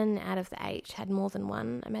 7 out of the 8 had more than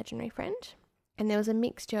one imaginary friend. And there was a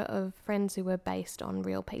mixture of friends who were based on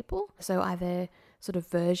real people, so either sort of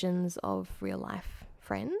versions of real life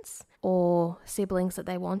friends or siblings that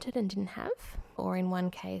they wanted and didn't have, or in one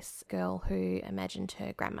case, a girl who imagined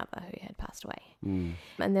her grandmother who had passed away.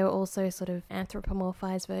 And there were also sort of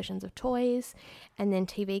anthropomorphized versions of toys and then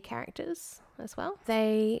TV characters as well.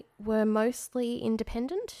 They were mostly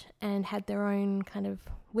independent and had their own kind of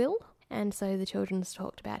will, and so the children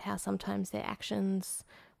talked about how sometimes their actions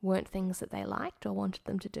weren't things that they liked or wanted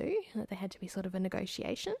them to do, that they had to be sort of a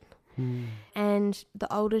negotiation. And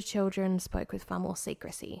the older children spoke with far more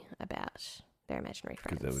secrecy about their imaginary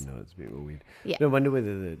friends. Because they would know it's a bit more weird. Yeah. No, I wonder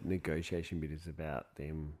whether the negotiation bit is about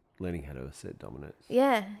them learning how to assert dominance.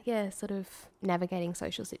 Yeah, sort of navigating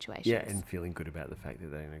social situations. Yeah, and feeling good about the fact that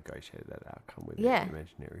they negotiated that outcome with Yeah. their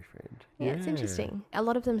imaginary friend. Yeah, it's interesting. A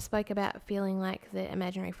lot of them spoke about feeling like the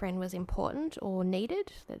imaginary friend was important or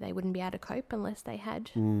needed, that they wouldn't be able to cope unless they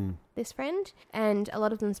had this friend. And a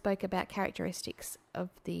lot of them spoke about characteristics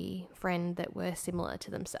of the friend that were similar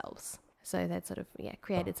to themselves. So they'd sort of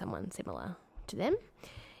created someone similar to them.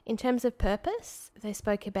 In terms of purpose, they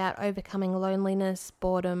spoke about overcoming loneliness,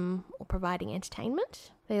 boredom, or providing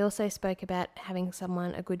entertainment. They also spoke about having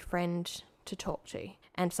a good friend to talk to,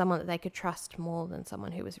 and someone that they could trust more than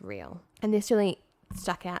someone who was real. And this really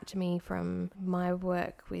stuck out to me from my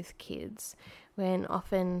work with kids, when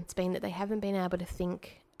often it's been that they haven't been able to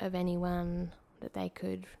think of anyone that they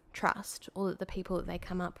could trust, or that the people that they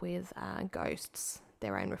come up with are ghosts,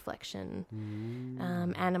 their own reflection,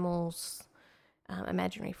 animals,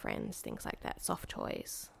 imaginary friends, things like that, soft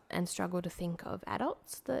toys, and struggle to think of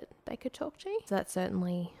adults that they could talk to. So that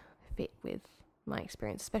certainly fit with my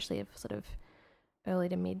experience, especially of sort of early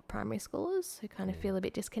to mid primary schoolers who kind of feel a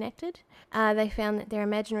bit disconnected. They found that their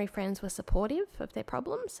imaginary friends were supportive of their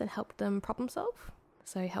problems and helped them problem solve.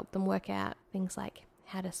 So helped them work out things like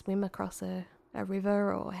how to swim across a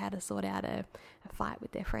river, or how to sort out a fight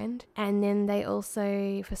with their friend. And then they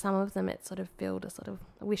also, for some of them, it sort of filled a sort of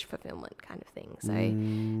wish fulfillment kind of thing.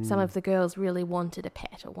 So some of the girls really wanted a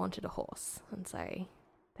pet or wanted a horse, and so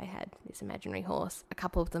they had this imaginary horse. A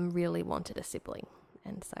couple of them really wanted a sibling,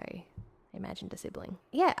 and so they imagined a sibling.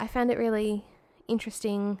 Yeah, I found it really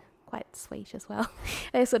interesting, quite sweet as well.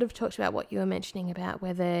 They sort of talked about what you were mentioning about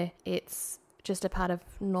whether it's just a part of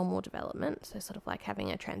normal development, so sort of like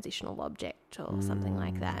having a transitional object or something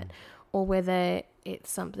like that, or whether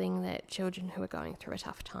it's something that children who are going through a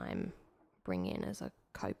tough time bring in as a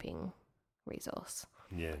coping resource.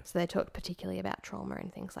 Yeah. So they talked particularly about trauma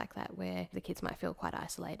and things like that, where the kids might feel quite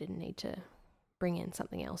isolated and need to bring in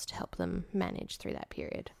something else to help them manage through that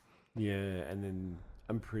period. Yeah, and then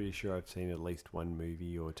I'm pretty sure I've seen at least one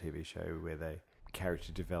movie or TV show where the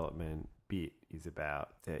character development bit is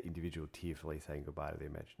about the individual tearfully saying goodbye to their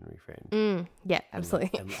imaginary friend. Yeah,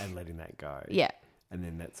 absolutely. And letting that go. Yeah. And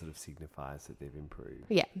then that sort of signifies that they've improved.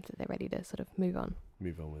 Yeah, that they're ready to sort of move on.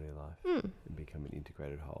 Move on with their life and become an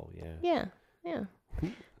integrated whole, Yeah.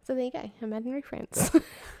 So there you go, imaginary friends.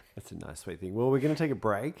 That's a nice, sweet thing. Well, we're going to take a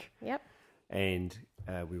break. Yep. And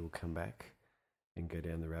we will come back and go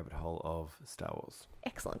down the rabbit hole of Star Wars.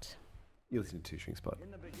 Excellent. You're listening to Two Strings Pod.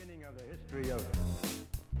 In the beginning of the history of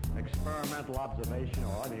experimental observation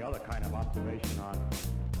or any other kind of observation on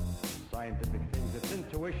scientific things, it's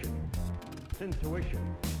intuition. It's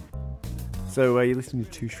intuition. So you're listening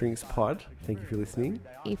to Two Shrinks Pod. Thank you for listening.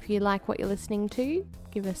 If you like what you're listening to,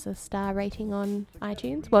 give us a star rating on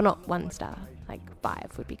iTunes. Well, not 1 star, like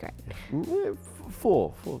 5 would be great.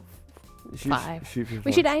 4. 5.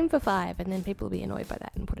 We should aim for 5, and then people will be annoyed by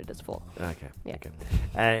that and put it as 4. Okay. Yeah. Okay.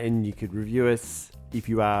 And you could review us. If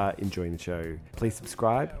you are enjoying the show, please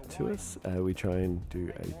subscribe to us. We try and do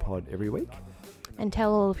a pod every week. And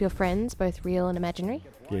tell all of your friends, both real and imaginary.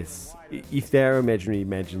 Yes. If they're imaginary,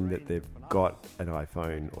 imagine that they've got an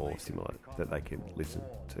iPhone or similar that they can listen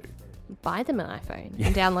to. Buy them an iPhone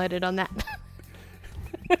and download it on that.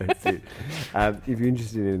 That's it. If you're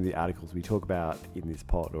interested in the articles we talk about in this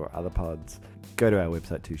pod or other pods, go to our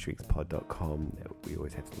website, twostringspod.com. We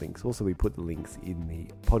always have the links. Also, we put the links in the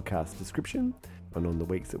podcast description. And on the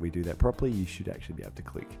weeks that we do that properly, you should actually be able to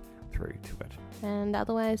click through to it. And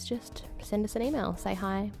otherwise, just send us an email. Say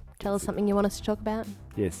hi. Tell us something you want us to talk about.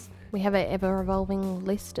 Yes. We have an ever-evolving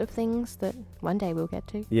list of things that one day we'll get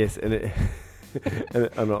to. Yes, and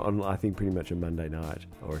on I think pretty much a Monday night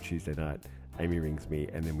or a Tuesday night, Amy rings me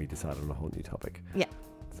and then we decide on a whole new topic. Yeah.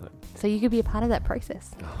 So you could be a part of that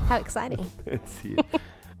process. How exciting. That's it.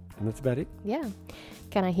 And that's about it. Yeah.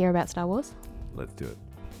 Can I hear about Star Wars? Let's do it.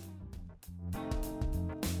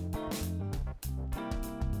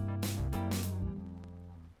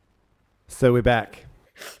 So we're back.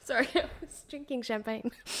 Sorry, I was drinking champagne.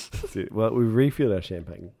 That's it. Well, we refilled our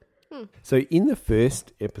champagne. So in the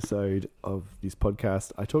first episode of this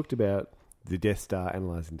podcast, I talked about the Death Star,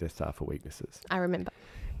 analysing Death Star for weaknesses. I remember.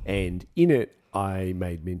 And in it, I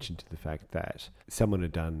made mention to the fact that someone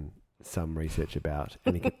had done some research about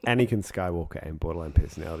Anakin Skywalker and borderline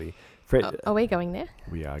personality. Are we going there?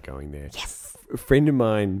 We are going there. Yes. A friend of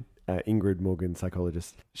mine, Ingrid Morgan,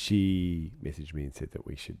 psychologist, she messaged me and said that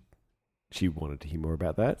she wanted to hear more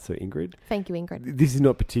about that. So Ingrid. Thank you, Ingrid. This is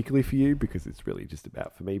not particularly for you because it's really just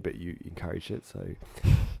about for me, but you encouraged it. So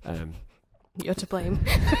you're to blame.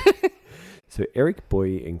 So Eric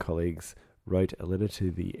Boy and colleagues wrote a letter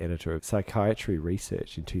to the editor of Psychiatry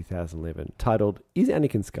Research in 2011 titled, "Is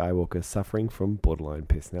Anakin Skywalker suffering from borderline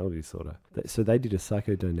personality disorder?" So they did a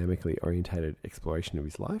psychodynamically orientated exploration of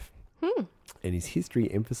his life. And his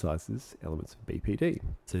history emphasises elements of BPD.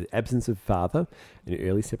 So the absence of father, an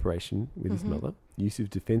early separation with his mother, use of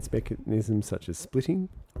defence mechanisms such as splitting,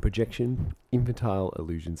 projection, infantile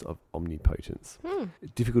illusions of omnipotence,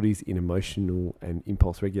 difficulties in emotional and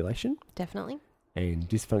impulse regulation, Definitely. and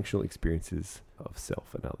dysfunctional experiences of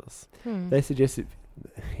self and others. They suggest that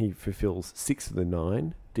he fulfills 6 of the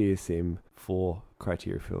 9 DSM-4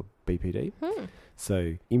 criteria for BPD.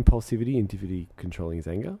 So impulsivity and difficulty controlling his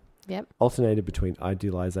anger. Yep. Alternated between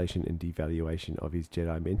idealization and devaluation of his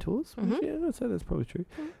Jedi mentors. Which, yeah, I'd say that's probably true.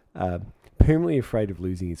 Permanently afraid of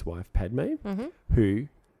losing his wife, Padme, who,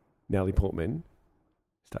 Natalie Portman,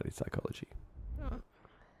 studied psychology.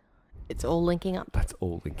 It's all linking up. That's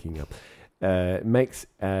all linking up.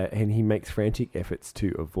 And he makes frantic efforts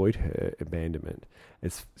to avoid her abandonment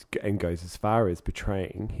and goes as far as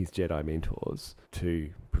betraying his Jedi mentors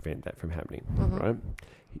to prevent that from happening, right?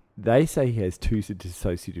 They say he has 2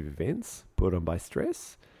 dissociative events brought on by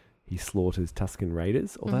stress. He slaughters Tusken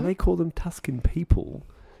Raiders, although they call them Tusken people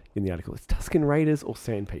in the article. It's Tusken Raiders or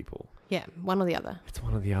Sand People. Yeah, one or the other. It's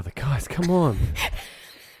one or the other. Guys, come on.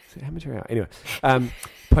 It's amateur hour. Anyway,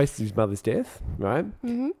 post his mother's death, right?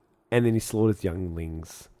 And then he slaughters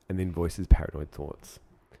younglings and then voices paranoid thoughts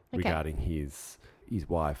regarding his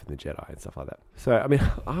wife and the Jedi and stuff like that. So, I mean,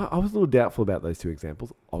 I was a little doubtful about those 2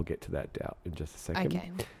 examples. I'll get to that doubt in just a second.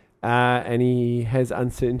 Okay. And he has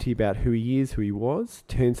uncertainty about who he is, who he was,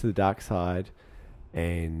 turns to the dark side,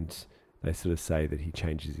 and they sort of say that he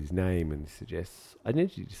changes his name and suggests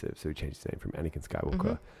identity disorder. So he changes his name from Anakin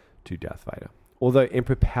Skywalker to Darth Vader. Although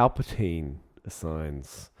Emperor Palpatine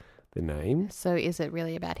assigns the name. So is it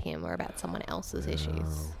really about him or about someone else's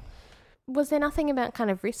issues? Was there nothing about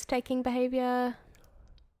kind of risk-taking behaviour?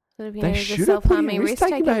 Sort of, They the should have put in self-harming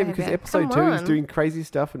risk-taking behaviour because episode Come 2 is on. doing crazy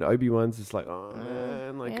stuff and Obi-Wan's just like, oh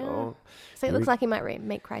man, like, Yeah. oh. So it looks like he might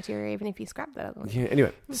meet criteria even if you scrap that other one. Yeah,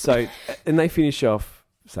 anyway, so, and they finish off,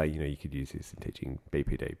 say, you could use this in teaching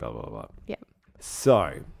BPD, blah, blah, blah. Yep.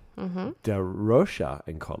 So, DeRocha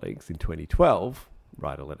and colleagues in 2012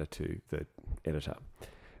 write a letter to the editor,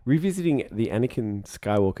 revisiting the Anakin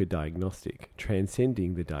Skywalker diagnostic,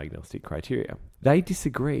 transcending the diagnostic criteria. They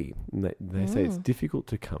disagree. They say it's difficult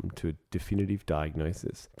to come to a definitive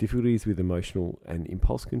diagnosis. Difficulties with emotional and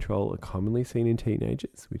impulse control are commonly seen in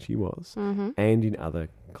teenagers, which he was, and in other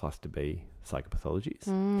cluster B psychopathologies.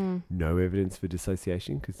 No evidence for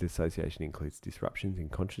dissociation, because dissociation includes disruptions in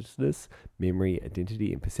consciousness, memory,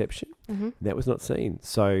 identity, and perception. That was not seen.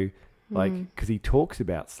 So, because he talks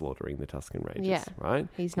about slaughtering the Tusken Raiders, right?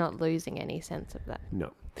 He's not losing any sense of that.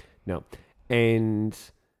 No. And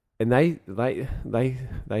they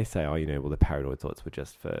say, well, the paranoid thoughts were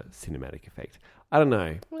just for cinematic effect. I don't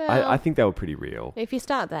know. Well, I think they were pretty real. If you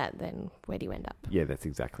start that, then where do you end up? Yeah, that's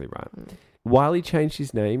exactly right. While he changed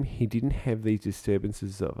his name, he didn't have these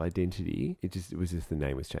disturbances of identity. It was just the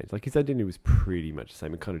name was changed. Like his identity was pretty much the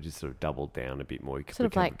same. It kind of just sort of doubled down a bit more. He Sort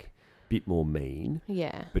of became like... a bit more mean.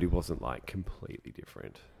 Yeah. But it wasn't like completely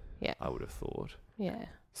different. Yeah. I would have thought. Yeah.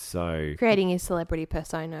 So creating his celebrity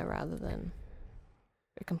persona rather than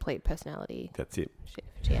a complete personality that's it.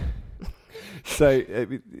 shift. Yeah. So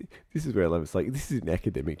this is where I love it. It's like, this is an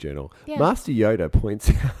academic journal. Yeah. Master Yoda points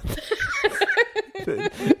out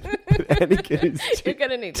that Anakin is You're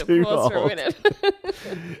going to need to too pause for a old. minute.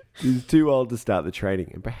 He's too old to start the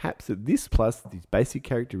training, and perhaps that this plus these basic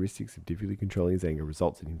characteristics of difficulty controlling his anger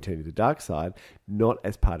results in him turning to the dark side, not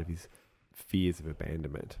as part of his fears of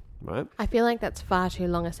abandonment. Right? I feel like that's far too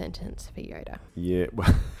long a sentence for Yoda. Yeah.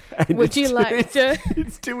 Well, and Would you like to?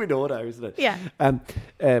 It's two in order, isn't it?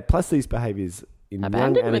 Yeah. Plus these behaviours in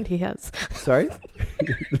Abandonment he has. Sorry?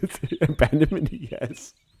 Abandonment he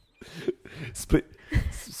has.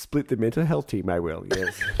 Split the mental health team, I will,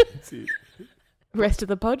 yes. That's it. Rest of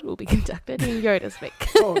the pod will be conducted in Yoda speak.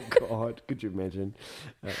 Oh, God. Could you imagine?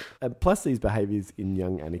 Plus these behaviours in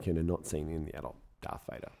young Anakin are not seen in the adult Darth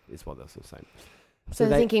Vader, is what they're sort of saying. So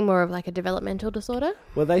they're thinking more of like a developmental disorder?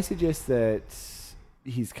 Well, they suggest that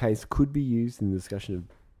his case could be used in the discussion of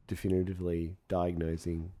definitively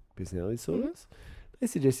diagnosing personality disorders. They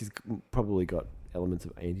suggest he's probably got elements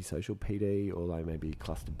of antisocial PD or like maybe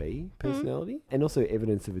cluster B personality, and also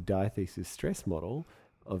evidence of a diathesis stress model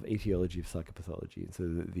of etiology of psychopathology. And so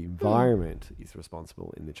the environment is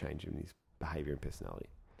responsible in the change in his behaviour and personality,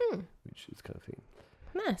 which is kind of thing.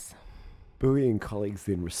 Nice. Bowie and colleagues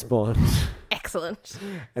then respond Excellent.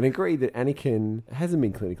 and agree that Anakin hasn't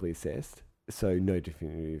been clinically assessed, so no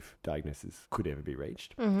definitive diagnosis could ever be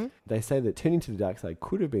reached. Mm-hmm. They say that turning to the dark side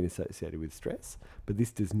could have been associated with stress, but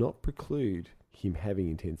this does not preclude him having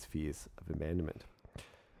intense fears of abandonment.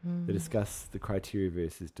 They discuss the criteria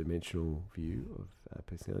versus dimensional view of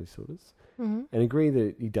personality disorders Mm-hmm. and agree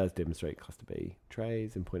that he does demonstrate cluster B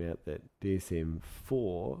traits and point out that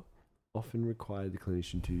DSM-4 often required the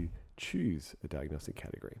clinician to choose a diagnostic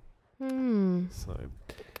category. So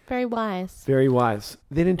Very wise. very wise.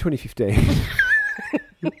 Then in 2015,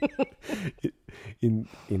 in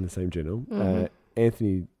the same journal,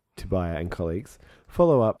 Anthony Tobia and colleagues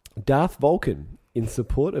follow up Darth Vulcan in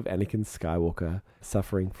support of Anakin Skywalker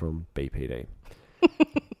suffering from BPD.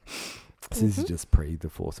 So this is just pre The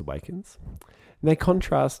Force Awakens. And they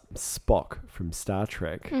contrast Spock from Star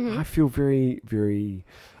Trek. I feel very, very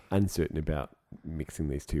uncertain about mixing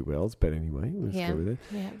these two worlds, but anyway, let's go with it.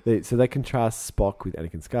 Yeah. So they contrast Spock with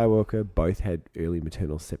Anakin Skywalker. Both had early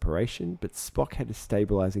maternal separation, but Spock had a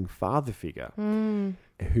stabilizing father figure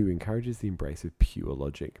who encourages the embrace of pure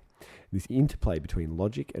logic. This interplay between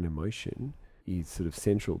logic and emotion is sort of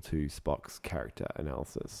central to Spock's character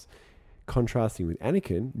analysis. Contrasting with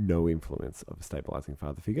Anakin, no influence of a stabilizing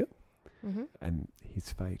father figure, and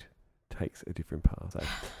his fate takes a different path.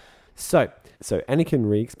 So Anakin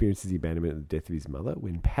re-experiences the abandonment of the death of his mother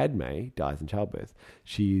when Padme dies in childbirth.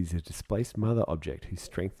 She is a displaced mother object who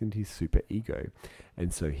strengthened his super ego,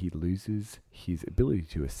 and so he loses his ability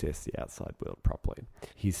to assess the outside world properly.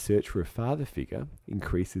 His search for a father figure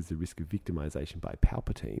increases the risk of victimization by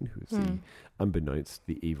Palpatine, who is the, unbeknownst,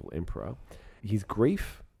 the evil emperor. His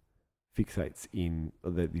grief fixates in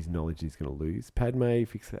that his knowledge he's going to lose. Padme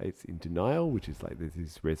fixates in denial, which is like there's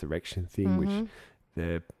this resurrection thing, which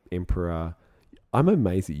the Emperor... I'm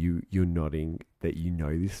amazed that you're nodding that you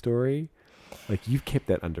know this story. Like, you've kept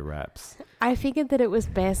that under wraps. I figured that it was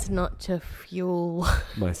best not to fuel...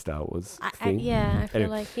 My Star Wars thing. I feel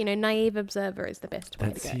Anyway. like, naive observer is the best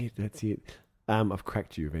way to go. That's it. I've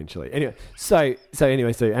cracked you eventually. Anyway, so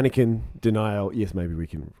Anakin, denial, yes, maybe we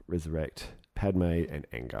can resurrect. Padme and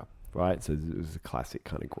anger, right? So it was a classic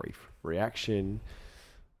kind of grief reaction.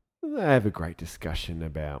 They have a great discussion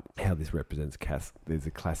about how this represents there's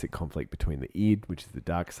a classic conflict between the id, which is the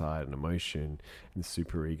dark side and emotion, and the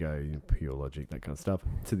superego, pure logic, that kind of stuff.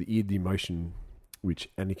 So the id, the emotion, which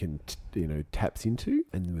Anakin, taps into,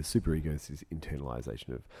 and the superego is this internalization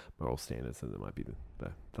of moral standards, and there might be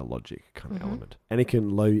the logic kind of element.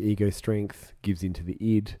 Anakin, low ego strength, gives into the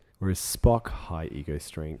id, whereas Spock, high ego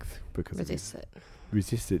strength, because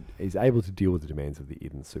resisted, is able to deal with the demands of the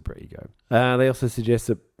id and superego. They also suggest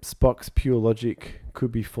that Spock's pure logic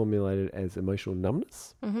could be formulated as emotional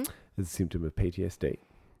numbness, as a symptom of PTSD,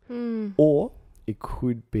 or it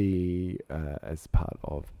could be as part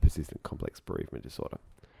of persistent complex bereavement disorder.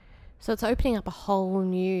 So it's opening up a whole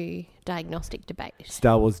new diagnostic debate.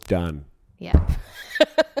 Star Wars done. Yeah.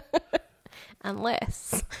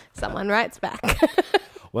 Unless someone writes back.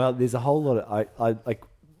 Well, there's a whole lot of I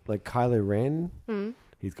like Kylo Ren.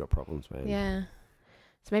 He's got problems, man. Yeah.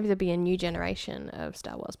 So maybe there'll be a new generation of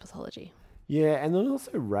Star Wars pathology. Yeah, and then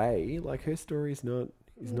also Rey, like her story is not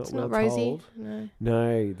well rosy. told.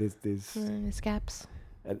 No, there's gaps.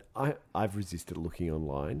 And I've resisted looking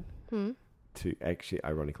online to actually,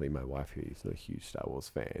 ironically, my wife, who is not a huge Star Wars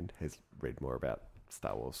fan, has read more about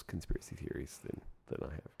StarArs conspiracy theories than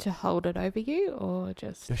I have. To hold it over you, or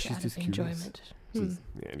just No, she's out just of enjoyment?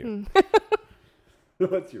 Anyway.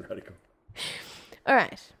 What's your article? All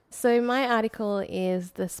right. So my article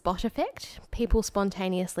is The Spot Effect. People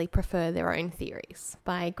Spontaneously Prefer Their Own Theories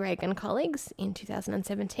by Greg and colleagues in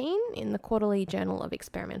 2017 in the Quarterly Journal of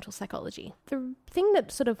Experimental Psychology. The thing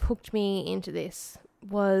that sort of hooked me into this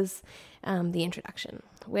was the introduction,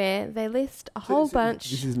 where they list a whole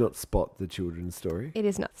bunch... This is not Spot, the children's story. It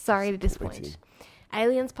is not. Sorry to disappoint.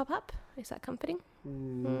 Aliens pop up. Is that comforting?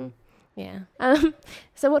 Yeah.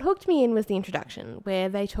 So what hooked me in was the introduction, where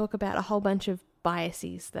they talk about a whole bunch of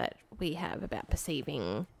biases that we have about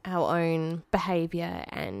perceiving our own behaviour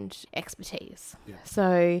and expertise. Yeah.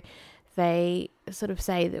 So they sort of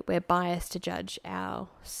say that we're biased to judge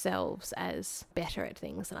ourselves as better at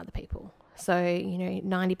things than other people. So,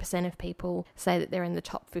 90% of people say that they're in the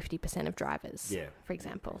top 50% of drivers, for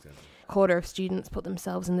example. A quarter of students put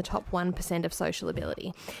themselves in the top 1% of social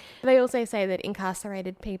ability. They also say that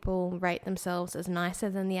incarcerated people rate themselves as nicer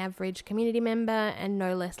than the average community member and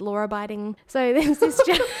no less law-abiding. So there's this...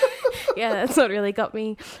 yeah, that's what really got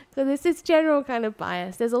me. So there's this general kind of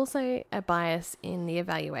bias. There's also a bias in the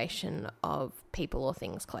evaluation of people or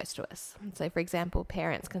things close to us. So, for example,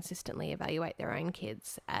 parents consistently evaluate their own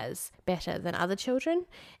kids as better than other children,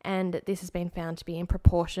 and this has been found to be in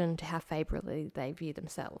proportion to how favourably they view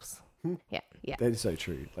themselves. Yeah. That is so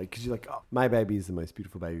true. Like, because you're like, oh, my baby is the most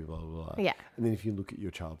beautiful baby, blah, blah, blah. Yeah. And then if you look at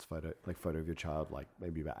your child's photo of your child, like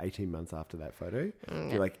maybe about 18 months after that photo,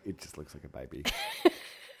 you're like, it just looks like a baby.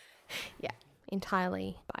 Yeah.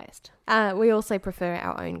 Entirely biased. We also prefer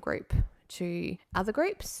our own group to other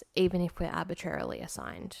groups, even if we're arbitrarily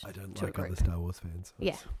assigned I don't to like a group. other Star Wars fans.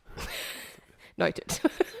 Yeah. Noted.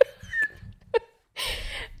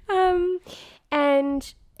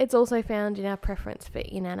 And it's also found in our preference for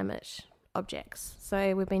inanimate objects.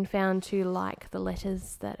 So we've been found to like the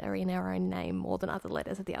letters that are in our own name more than other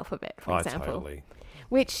letters of the alphabet, for example. Totally.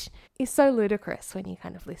 Which is so ludicrous when you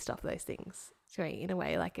kind of list off those things. So in a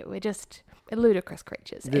way, like we're just ludicrous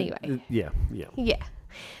creatures. Anyway. Yeah. Yeah.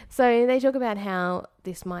 So they talk about how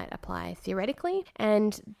this might apply theoretically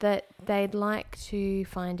and that they'd like to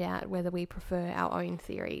find out whether we prefer our own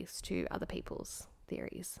theories to other people's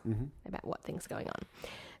theories about what things are going on.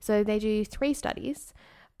 So they do 3 studies.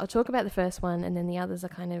 I'll talk about the first one and then the others are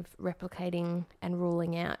kind of replicating and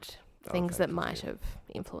ruling out things that might have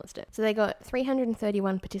influenced it. So they got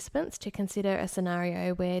 331 participants to consider a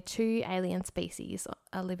scenario where 2 alien species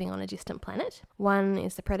are living on a distant planet. One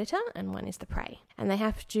is the predator and one is the prey. And they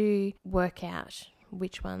have to work out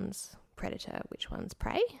which one's predator, which one's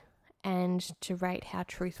prey, and to rate how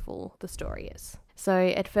truthful the story is. So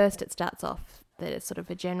at first it starts off that it's sort of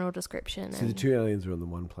a general description. So the 2 aliens are on the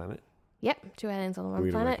one planet? Yep, 2 aliens on the one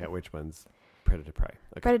We're planet. work out which one's predator prey.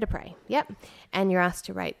 Okay. Predator prey, yep. And you're asked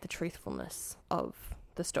to rate the truthfulness of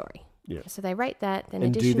the story. Yeah. So they rate that. Then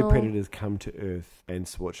And additional... do the predators come to Earth and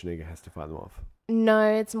Schwarzenegger has to fight them off? No,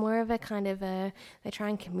 it's more of a kind of a... They try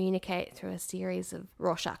and communicate through a series of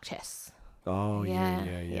Rorschach tests. Oh,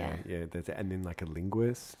 yeah. That's it. And then like a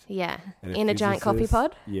linguist. Yeah, And in a giant coffee physicist.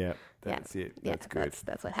 pod. Yeah, that's it. That's good.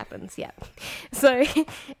 That's what happens, yeah. So...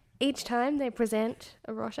 Each time they present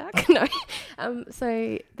a Rorschach, no.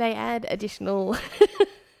 So they add additional...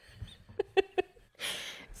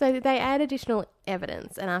 So they add additional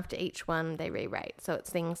evidence, and after each one they re-rate. So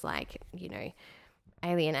it's things like,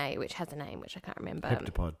 Alien A, which has a name which I can't remember,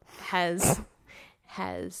 Heptapod.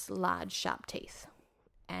 has large sharp teeth,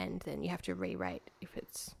 and then you have to re-rate if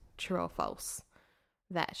it's true or false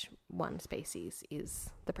that one species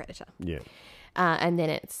is the predator. Yeah. And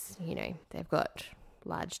then it's, they've got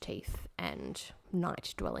large teeth and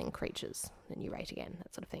night-dwelling creatures. Then you rate again,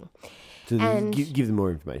 that sort of thing. So and give them more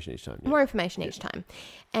information each time. Yeah. More information each time.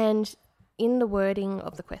 And in the wording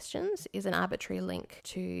of the questions is an arbitrary link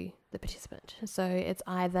to the participant. So it's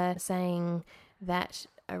either saying that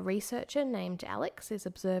a researcher named Alex is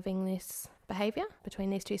observing this behaviour between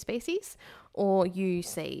these 2 species, or you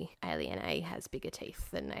see Alien A has bigger teeth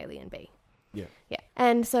than Alien B. Yeah. Yeah.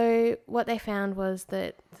 And so what they found was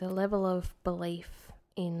that the level of belief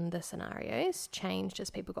in the scenarios changed as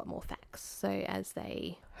people got more facts. So as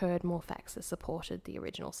they heard more facts that supported the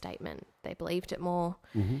original statement, they believed it more.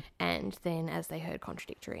 Mm-hmm. And then as they heard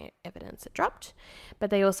contradictory evidence, it dropped. But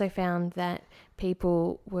they also found that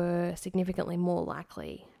people were significantly more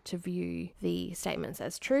likely to view the statements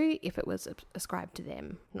as true if it was ascribed to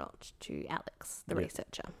them, not to Alex, the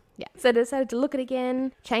researcher. Yeah. So they decided to look at it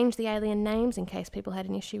again, change the alien names in case people had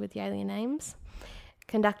an issue with the alien names,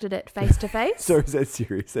 conducted it face-to-face. So is that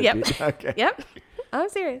serious? Yep. Okay. Yep. I'm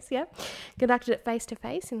serious, yep. Conducted it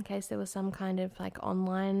face-to-face in case there was some kind of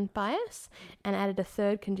online bias, and added a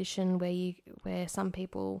third condition where some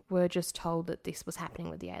people were just told that this was happening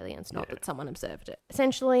with the aliens, not that someone observed it.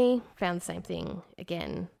 Essentially, found the same thing.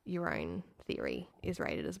 Again, your own theory is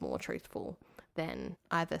rated as more truthful than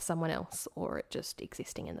either someone else or it just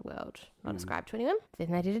existing in the world, not ascribed to anyone.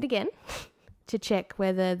 Then they did it again to check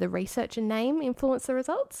whether the researcher name influenced the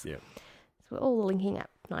results. Yeah. So we're all linking up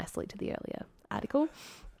nicely to the earlier article.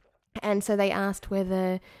 And so they asked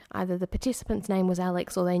whether either the participant's name was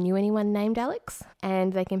Alex or they knew anyone named Alex.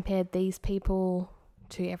 And they compared these people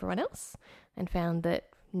to everyone else and found that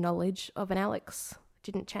knowledge of an Alex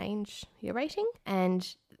didn't change your rating.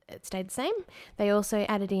 And it stayed the same. They also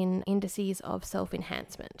added in indices of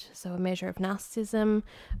self-enhancement, so a measure of narcissism,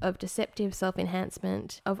 of deceptive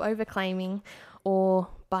self-enhancement, of overclaiming, or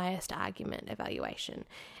biased argument evaluation.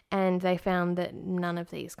 And they found that none of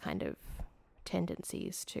these kind of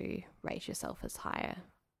tendencies to rate yourself as higher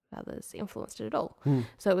than others influenced it at all.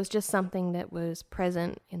 So it was just something that was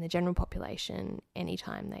present in the general population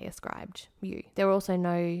anytime they ascribed you. There were also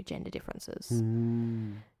no gender differences.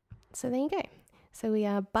 So there you go. So we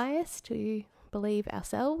are biased to believe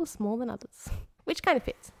ourselves more than others, which kind of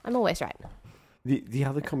fits. I'm always right. The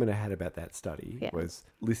other comment I had about that study was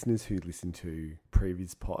listeners who listened to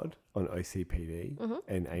previous pod on OCPD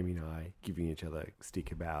and Amy and I giving each other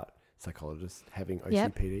stick about psychologists having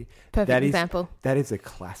Yep. OCPD. Perfect example. That is a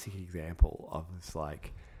classic example of this,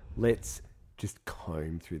 like, let's just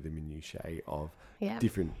comb through the minutiae of Yeah.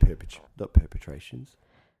 different permutations,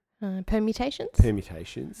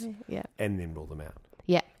 Permutations. Yeah. and then rule them out.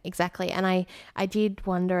 Yeah, exactly. And I did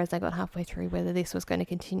wonder as I got halfway through whether this was going to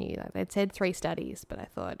continue. Like they'd said 3 studies, but I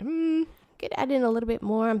thought, could add in a little bit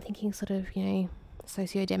more. I'm thinking sort of,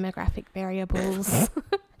 socio-demographic variables,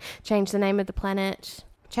 change the name of the planet,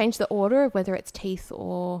 change the order of whether it's teeth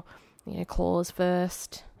or, claws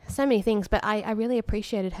first. So many things, but I really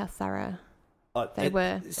appreciated how thorough they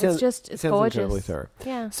were. It's sounds gorgeous. incredibly thorough.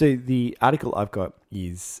 Yeah. So the article I've got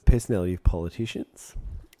is Personality of Politicians,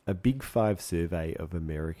 a Big 5 survey of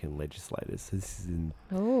American legislators. So this is in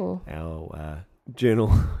our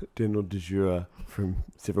journal du jour from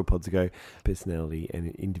several pods ago, Personality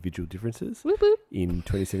and Individual Differences, Whoop, whoop. in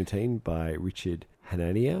 2017 by Richard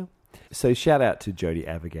Hanania. So shout out to Jodie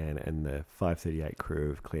Avagan and the 538 crew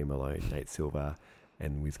of Claire Malone, Nate Silver,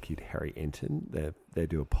 and WizKid Harry Enton. They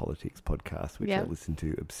do a politics podcast, which I listened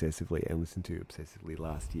to obsessively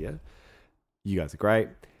last year. You guys are great.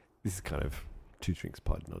 This is kind of Two Drinks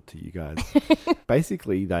Pod nod to you guys.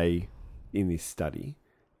 Basically, in this study,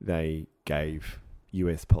 they gave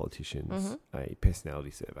US politicians a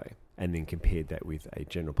personality survey and then compared that with a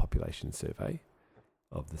general population survey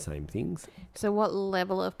of the same things. So what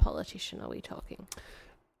level of politician are we talking?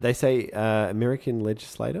 They say American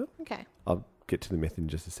legislator. Okay. I'll get to the method in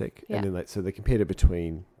just a sec. Yeah. And then they compared it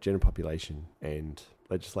between general population and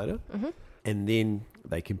legislator. Mm-hmm. And then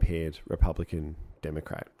they compared Republican,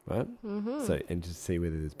 Democrat, right? Mm-hmm. So, and to see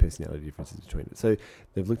whether there's personality differences between it. So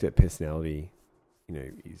they've looked at personality,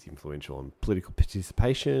 is influential on political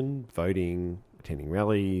participation, voting, attending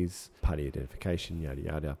rallies, party identification, yada,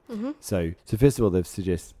 yada. Mm-hmm. So first of all,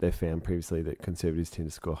 they've found previously that conservatives tend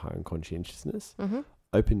to score high on conscientiousness. Mm-hmm.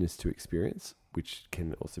 Openness to experience, which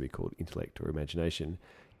can also be called intellect or imagination,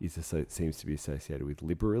 seems to be associated with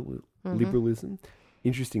liberalism.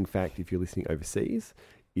 Interesting fact, if you're listening overseas,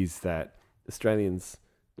 is that Australians,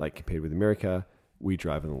 like compared with America, we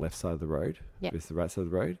drive on the left side of the road versus the right side of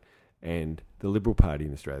the road. And the Liberal Party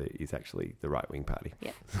in Australia is actually the right-wing party.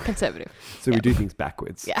 Yeah, conservative. So we do things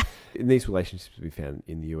backwards. Yeah. And these relationships we found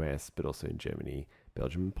in the US, but also in Germany,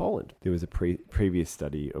 Belgium and Poland. There was a previous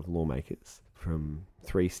study of lawmakers from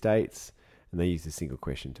 3 states, and they used a single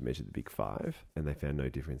question to measure the Big 5, and they found no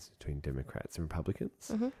difference between Democrats and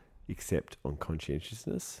Republicans, except on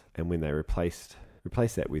conscientiousness. And when they replaced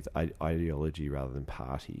that with ideology rather than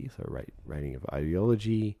party, so a rating of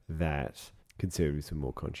ideology, that conservatives were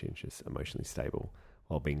more conscientious, emotionally stable,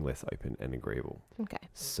 while being less open and agreeable. Okay.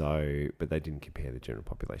 So, but they didn't compare the general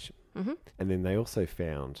population. Mm-hmm. And then they also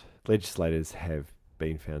found legislators have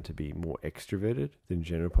been found to be more extroverted than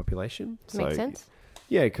general population. Makes sense.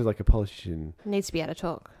 Yeah, because like a politician Needs to be able to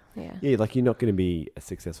talk. Yeah. Yeah, like you're not going to be a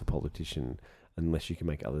successful politician unless you can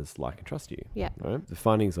make others like and trust you. Yeah. Right? The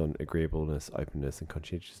findings on agreeableness, openness, and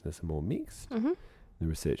conscientiousness are more mixed. Mm-hmm. The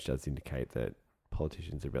research does indicate that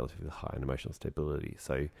politicians are relatively high in emotional stability.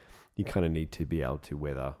 So you kind of need to be able to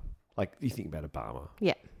weather, like you think about Obama.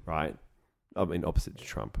 Yeah. Right? I mean, opposite to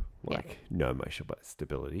Trump, like no emotional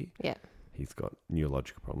stability. Yeah. He's got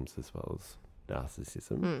neurological problems as well as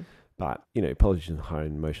narcissism. Mm. But, politicians high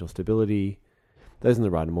in emotional stability, those on the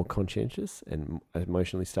right are more conscientious and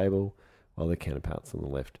emotionally stable, while their counterparts on the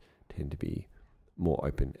left tend to be more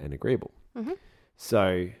open and agreeable. Mm-hmm.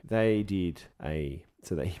 So they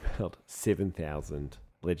emailed 7,000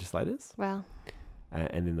 legislators. Wow.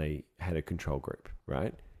 And then they had a control group,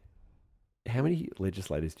 right? How many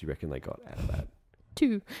legislators do you reckon they got out of that?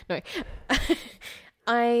 2. No.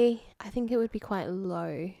 I think it would be quite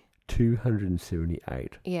low.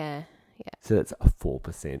 278. Yeah. So that's a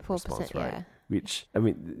 4% response rate. Yeah. Which, I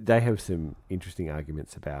mean, they have some interesting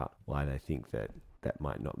arguments about why they think that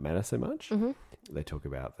might not matter so much. Mm-hmm. They talk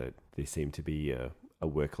about that there seemed to be a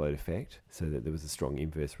workload effect, so that there was a strong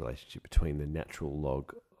inverse relationship between the natural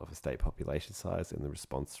log of a state population size and the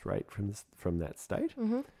response rate from that state.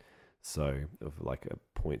 Mm-hmm. So of like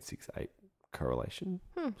a 0.68 correlation,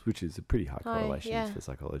 which is a pretty high correlation for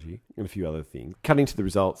psychology, and a few other things. Cutting to the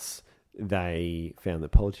results, they found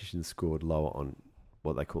that politicians scored lower on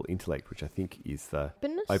what they call intellect, which I think is the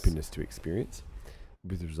openness to experience,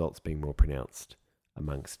 with the results being more pronounced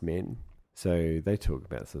amongst men. So they talk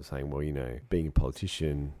about sort of saying, well, being a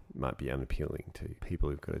politician might be unappealing to people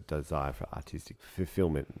who've got a desire for artistic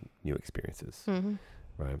fulfillment and new experiences,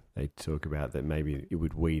 right? They talk about that maybe it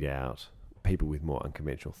would weed out people with more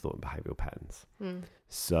unconventional thought and behavioural patterns.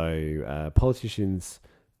 So politicians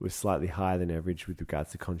was slightly higher than average with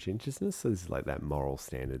regards to conscientiousness. So this is like that moral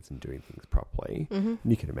standards and doing things properly. Mm-hmm.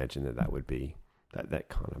 And you can imagine that would be, that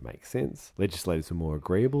kind of makes sense. Legislators were more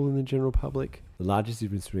agreeable than the general public. The largest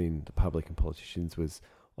difference between the public and politicians was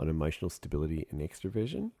on emotional stability and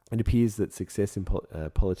extroversion. It appears that success in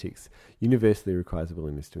politics universally requires a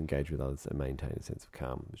willingness to engage with others and maintain a sense of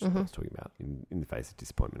calm, which is what I was talking about, in the face of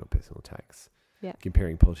disappointment or personal attacks. Yeah.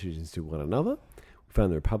 Comparing politicians to one another, we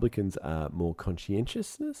found the Republicans are more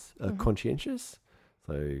conscientious,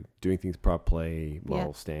 so doing things properly,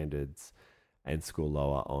 moral standards, and score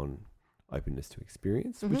lower on openness to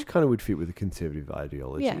experience, which kind of would fit with a conservative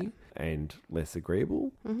ideology and less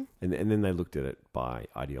agreeable. And then they looked at it by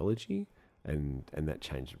ideology, and that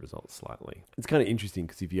changed the results slightly. It's kind of interesting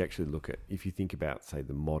because if you think about, say,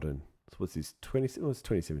 the modern, what's this,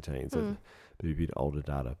 2017, so it's a bit older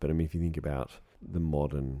data, but I mean, if you think about the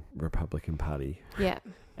modern Republican Party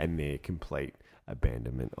and their complete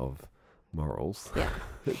abandonment of morals. Yeah.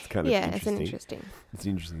 It's kind of interesting. It's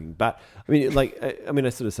interesting. But I mean, I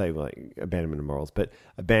sort of say like abandonment of morals, but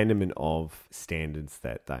abandonment of standards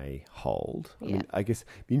that they hold. I mean, I guess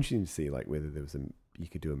it'd be interesting to see like whether there was you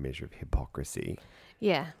could do a measure of hypocrisy.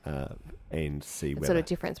 Yeah. And see whether sort of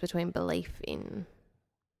difference between belief in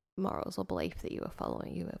morals or belief that you were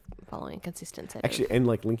following a consistent set actually, and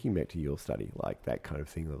like linking back to your study, like that kind of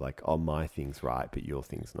thing of like, oh, my thing's right, but your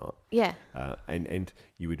thing's not. Yeah. And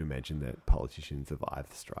you would imagine that politicians of either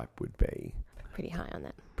stripe would be pretty high on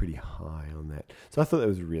that. So I thought that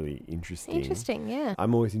was really interesting. Interesting, yeah.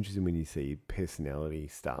 I'm always interested when you see personality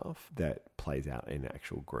stuff that plays out in an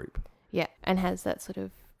actual group. Yeah, and has that sort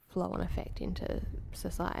of flow-on effect into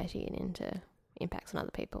society and into impacts on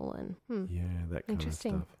other people and that kind of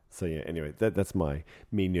stuff. So yeah, anyway, that's me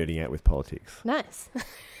nerding out with politics. Nice.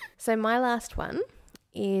 So my last one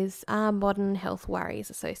is, are modern health worries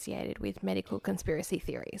associated with medical conspiracy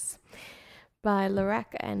theories? By Larac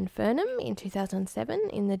and Furnham in 2007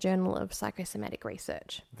 in the Journal of Psychosomatic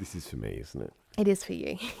Research. This is for me, isn't it? It is for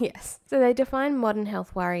you, yes. So they define modern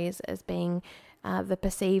health worries as being the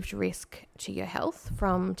perceived risk to your health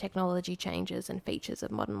from technology changes and features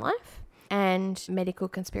of modern life, and medical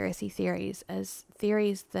conspiracy theories as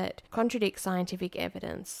theories that contradict scientific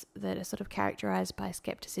evidence, that are sort of characterized by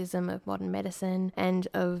skepticism of modern medicine and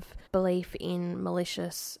of belief in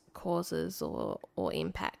malicious causes or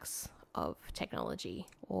impacts of technology,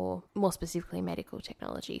 or more specifically medical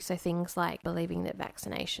technology. So things like believing that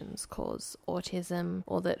vaccinations cause autism,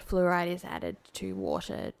 or that fluoride is added to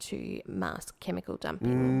water to mask chemical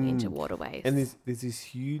dumping into waterways. And there's this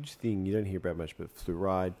huge thing you don't hear about much, but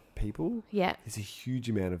fluoride people. Yeah. There's a huge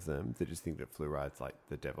amount of them that just think that fluoride's like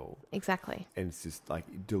the devil. Exactly. And it's just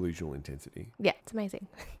like delusional intensity. Yeah, it's amazing.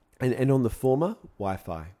 And on the former,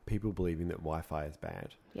 Wi-Fi, people believing that Wi-Fi is bad.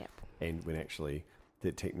 Yep. And when actually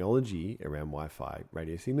the technology around Wi-Fi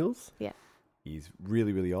radio signals is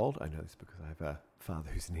really, really old. I know this because I have a father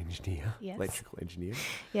who's an engineer, electrical engineer.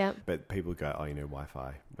 Yeah. But people go, oh,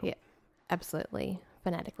 Wi-Fi. No. Yeah, absolutely.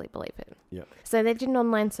 Fanatically believe it. Yeah. So they did an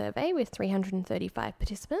online survey with 335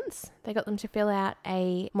 participants. They got them to fill out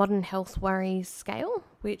a modern health worries scale,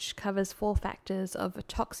 which covers 4 factors of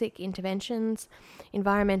toxic interventions,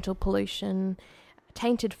 environmental pollution,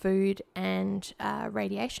 tainted food, and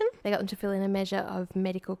radiation. They got them to fill in a measure of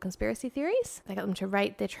medical conspiracy theories. They got them to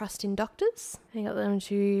rate their trust in doctors. They got them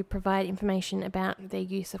to provide information about their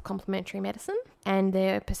use of complementary medicine and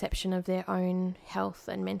their perception of their own health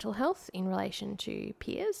and mental health in relation to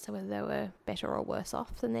peers, so whether they were better or worse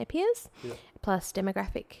off than their peers, plus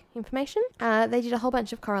demographic information. They did a whole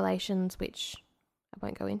bunch of correlations, which I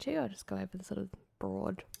won't go into. I'll just go over the sort of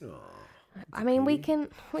broad... I mean, we can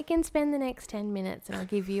spend the next 10 minutes and I'll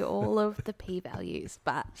give you all of the p-values,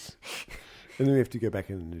 but... And then we have to go back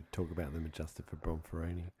and talk about them adjusted for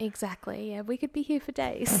Bronferoni. Exactly, yeah. We could be here for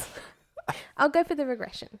days. I'll go for the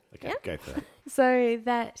regression. Okay, go for that. So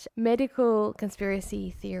that medical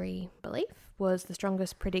conspiracy theory belief was the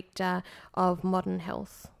strongest predictor of modern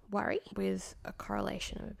health worry, with a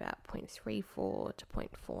correlation of about 0.34 to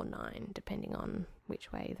 0.49, depending on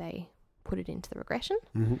which way they put it into the regression.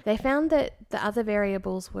 Mm-hmm. They found that the other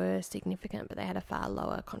variables were significant, but they had a far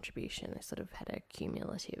lower contribution. They sort of had a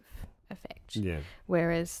cumulative effect. Yeah.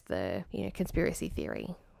 Whereas the conspiracy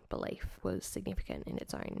theory belief was significant in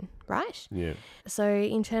its own right. Yeah. So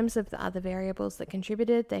in terms of the other variables that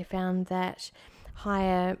contributed, they found that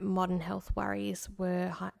higher modern health worries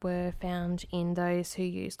were found in those who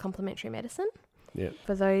use complementary medicine. Yeah.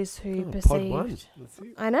 For those who perceived...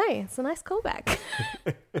 I know, it's a nice callback.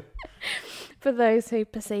 For those who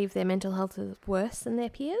perceive their mental health as worse than their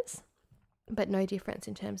peers. but no difference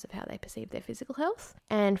in terms of how they perceive their physical health.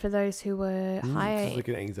 And for those who were higher... It's like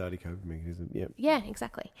an anxiety coping mechanism, yeah. Yeah,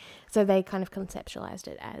 exactly. So they kind of conceptualized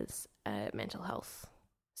it as a mental health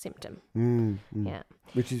symptom. Yeah.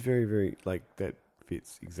 Which is very, very, like, that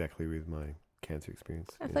fits exactly with my cancer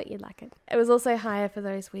experience. I thought you'd like it. It was also higher for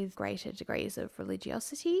those with greater degrees of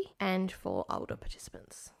religiosity and for older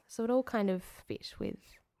participants. So it all kind of fit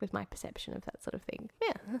with my perception of that sort of thing.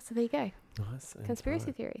 Yeah, so there you go. Nice.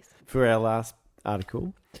 Conspiracy theories. For our last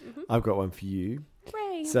article, I've got one for you.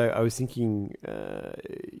 Hooray. So I was thinking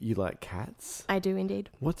you like cats. I do indeed.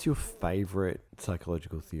 What's your favourite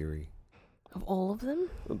psychological theory? Of all of them?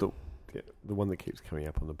 The one that keeps coming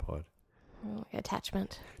up on the pod.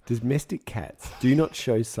 Attachment. Domestic cats do not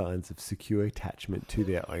show signs of secure attachment to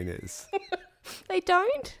their owners. They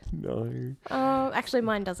don't? No. Oh, actually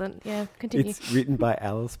mine doesn't. Yeah, continue. It's written by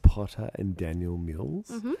Alice Potter and Daniel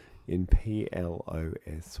Mills in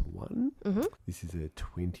PLOS 1. This is a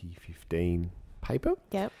 2015 paper.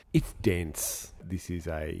 Yep. It's dense. This is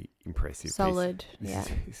a impressive solid.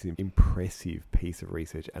 It's an impressive piece of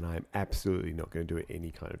research, and I'm absolutely not going to do it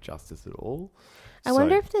any kind of justice at all. I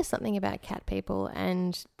wonder if there's something about cat people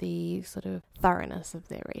and the sort of thoroughness of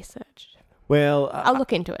their research. Well, I'll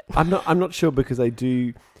look into it. I'm not sure, because they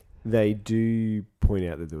do point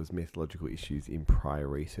out that there was methodological issues in prior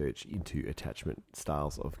research into attachment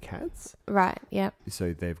styles of cats. Right. Yep.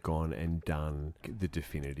 So they've gone and done the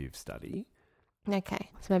definitive study. Okay.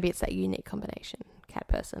 So maybe it's that unique combination: cat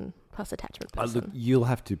person plus attachment person. Look, you'll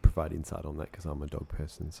have to provide insight on that, because I'm a dog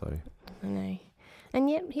person. So I know. And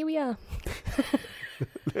yet here we are.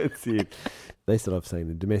 That's it. They start off saying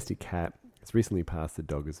the domestic cat has recently passed the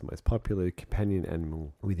dog as the most popular companion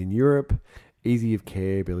animal within Europe. Easy of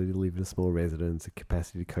care, ability to live in a small residence, a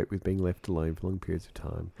capacity to cope with being left alone for long periods of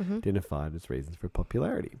time, identified as reasons for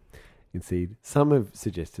popularity. Instead, some have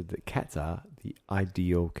suggested that cats are the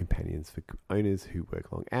ideal companions for owners who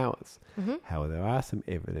work long hours. However, there are some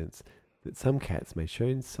evidence that some cats may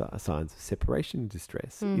show signs of separation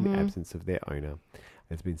distress in absence of their owner.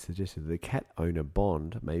 It's been suggested that the cat-owner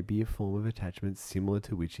bond may be a form of attachment similar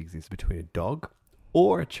to which exists between a dog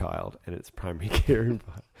or a child and its primary care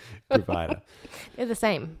provider. They're the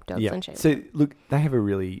same, dogs and sheep. So, look, they have a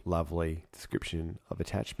really lovely description of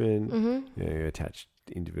attachment. You know, attached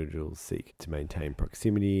individuals seek to maintain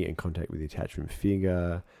proximity and contact with the attachment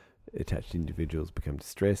figure. Attached individuals become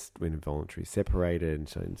distressed when involuntarily separated and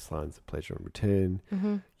showing signs of pleasure in return,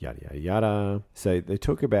 yada, yada, yada. So they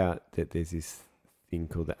talk about that there's this thing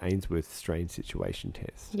called the Ainsworth Strange Situation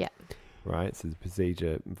Test. Yeah. Right? So the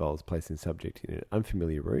procedure involves placing the subject in an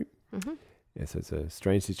unfamiliar room. Yeah, so it's a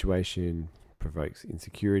strange situation, provokes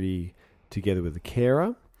insecurity, together with a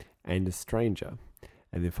carer and a stranger.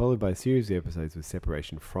 And then followed by a series of episodes of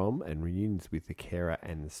separation from and reunions with the carer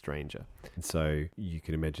and the stranger. And so you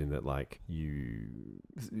can imagine that, like, you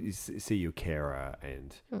see your carer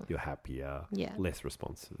and you're happier, less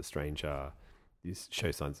response to the stranger. You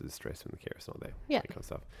show signs of distress when the carer's not there. That kind of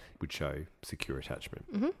stuff would show secure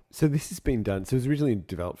attachment. So this has been done. So it was originally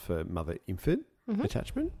developed for mother-infant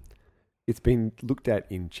attachment. It's been looked at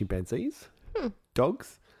in chimpanzees,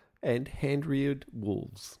 dogs, and hand-reared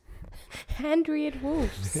wolves. Hand-reared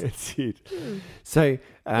wolves. That's it. So,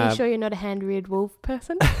 are you sure you're not a hand-reared wolf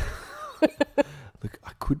person? Look,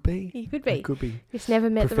 I could be. You could be. I could be. Just never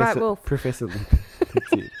met the right wolf. Professor.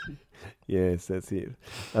 That's it. Yes, that's it.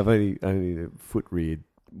 I've only a foot-reared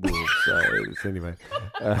wolf. So anyway,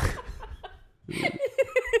 I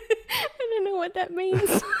don't know what that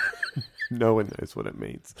means. No one knows what it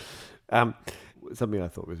means. Something I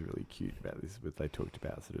thought was really cute about this was they talked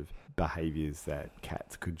about sort of behaviours that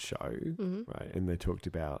cats could show, right? And they talked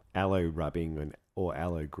about aloe rubbing or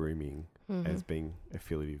aloe grooming as being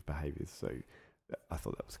affiliative behaviours. So I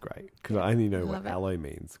thought that was great, because I only know what aloe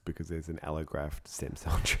means because there's an allograft stem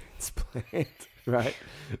cell transplant, right?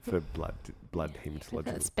 For blood hematological.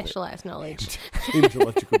 That's specialised knowledge.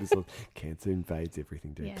 Hematological disorders. Cancer invades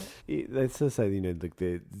everything, dude. Yeah. They sort of say, you know,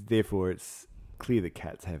 therefore it's clear that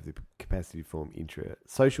cats have the capacity to form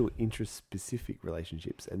social interspecific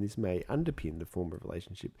relationships, and this may underpin the form of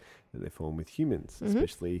relationship that they form with humans,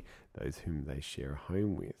 especially those whom they share a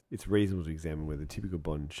home with. It's reasonable to examine whether the typical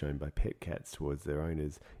bond shown by pet cats towards their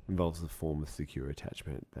owners involves a form of secure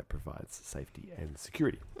attachment that provides safety and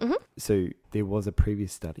security. So there was a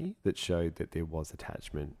previous study that showed that there was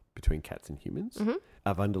attachment between cats and humans.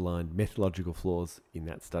 I've underlined methodological flaws in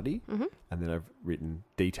that study, and then I've written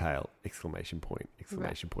detail, exclamation point. If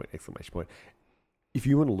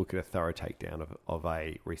you want to look at a thorough takedown of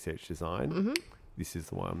a research design, this is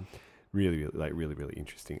the one. Really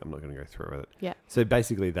interesting. I'm not going to go through it. Yeah. So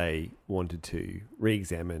basically they wanted to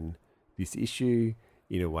re-examine this issue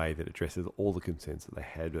in a way that addresses all the concerns that they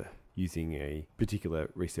had using a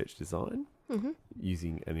particular research design,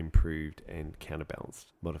 using an improved and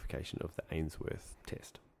counterbalanced modification of the Ainsworth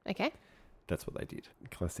test. Okay. That's what they did.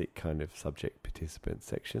 Classic kind of subject participant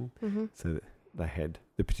section. So that they had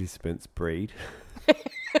the participants breed,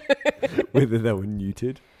 whether they were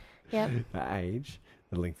neutered, the age,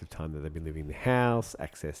 the length of time that they've been living in the house,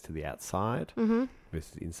 access to the outside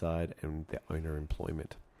versus inside, and their owner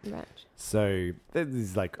employment. Right. So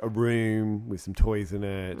there's like a room with some toys in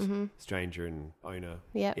it, stranger and owner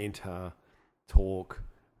enter, talk,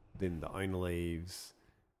 then the owner leaves,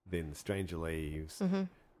 then the stranger leaves,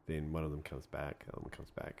 then one of them comes back, the other one comes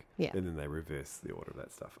back, and then they reverse the order of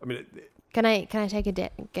that stuff. I mean, Can I take a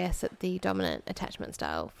guess at the dominant attachment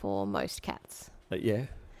style for most cats? Yeah.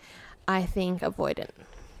 I think avoidant.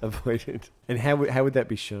 Avoidant. And how would that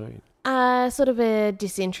be shown? Sort of a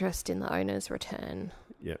disinterest in the owner's return.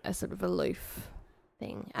 Yep. A sort of aloof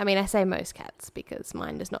thing. I mean, I say most cats because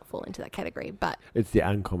mine does not fall into that category, but... It's the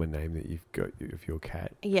uncommon name that you've got of your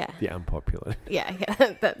cat. Yeah. The unpopular. Yeah,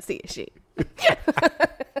 that's the issue.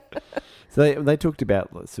 So they talked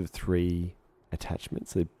about sort of 3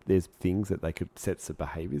 attachments. So there's things that they could, sets of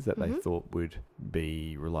behaviours that they thought would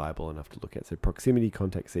be reliable enough to look at. So proximity,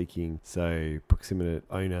 contact seeking, so proximate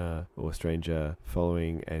owner or stranger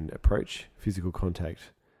following and approach, physical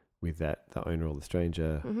contact with the owner or the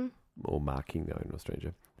stranger, or marking the owner or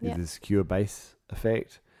stranger. There's a secure base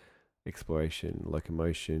effect, exploration,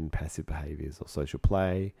 locomotion, passive behaviours or social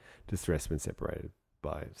play, distress when separated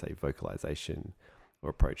by, say, vocalization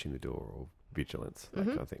or approaching the door or vigilance, that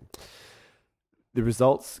kind of thing. The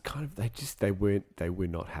results they were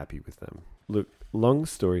not happy with them. Look, long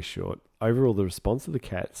story short, overall the response of the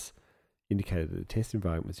cats indicated that the test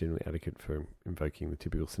environment was generally adequate for invoking the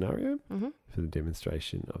typical scenario for the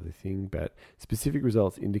demonstration of the thing, but specific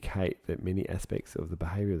results indicate that many aspects of the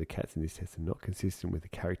behaviour of the cats in this test are not consistent with the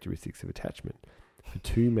characteristics of attachment for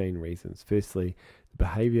 2 main reasons. Firstly, the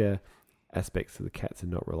behaviour aspects of the cats are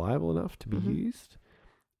not reliable enough to be used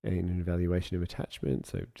in an evaluation of attachment,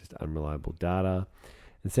 so just unreliable data.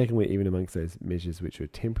 And secondly, even amongst those measures which are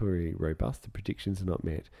temporarily robust, the predictions are not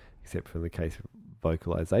met, except for in the case of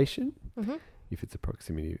vocalization, if it's a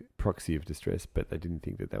proxy of distress, but they didn't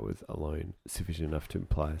think that was alone sufficient enough to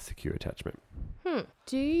imply a secure attachment.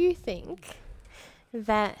 Do you think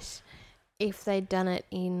that if they'd done it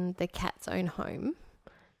in the cat's own home,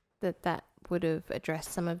 that would have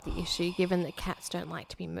addressed some of the issue, given that cats don't like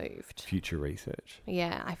to be moved? Future research.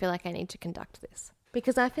 Yeah, I feel like I need to conduct this.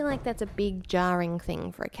 Because I feel like that's a big jarring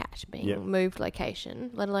thing for a cat, being moved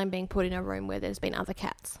location, let alone being put in a room where there's been other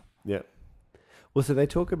cats. Yeah. Well, so they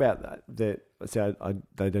talk about that. So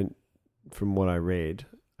they don't, from what I read,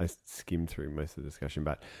 I skimmed through most of the discussion,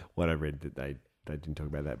 but what I read that they didn't talk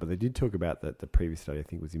about that. But they did talk about that the previous study, I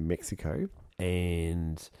think, was in Mexico,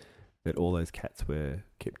 and that all those cats were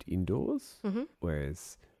kept indoors,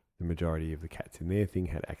 whereas the majority of the cats in their thing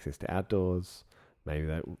had access to outdoors. Maybe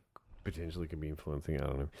that potentially can be influencing, I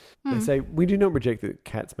don't know. They say, we do not reject that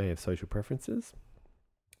cats may have social preferences,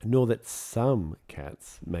 nor that some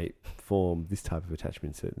cats may form this type of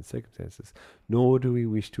attachment in certain circumstances, nor do we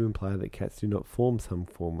wish to imply that cats do not form some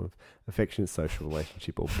form of affectionate social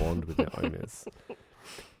relationship or bond with their owners.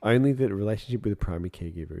 Only that a relationship with a primary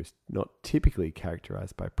caregiver is not typically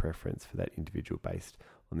characterised by preference for that individual based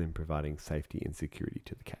on them providing safety and security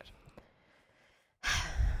to the cat.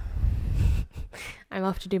 I'm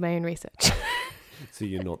off to do my own research. So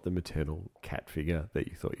you're not the maternal cat figure that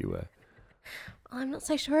you thought you were? I'm not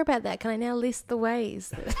so sure about that. Can I now list the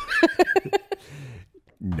ways?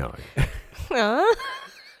 No.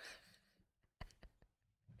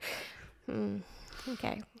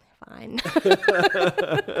 Okay, fine.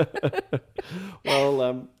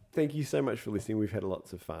 Well, thank you so much for listening. We've had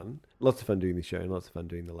lots of fun. Lots of fun doing this show and lots of fun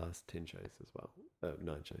doing the last 10 shows as well.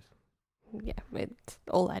 9 shows. Yeah, it's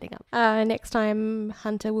all adding up. Next time,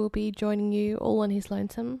 Hunter will be joining you all on his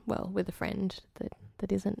lonesome. Well, with a friend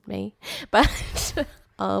that isn't me. But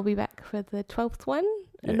I'll be back for the 12th one.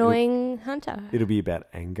 Yeah, annoying Hunter. It'll be about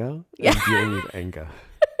anger. Yeah. And dealing with anger.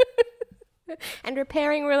 And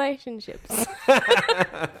repairing relationships.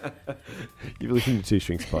 You've listened to Two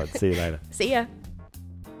Shrinks Pod. See you later. See ya.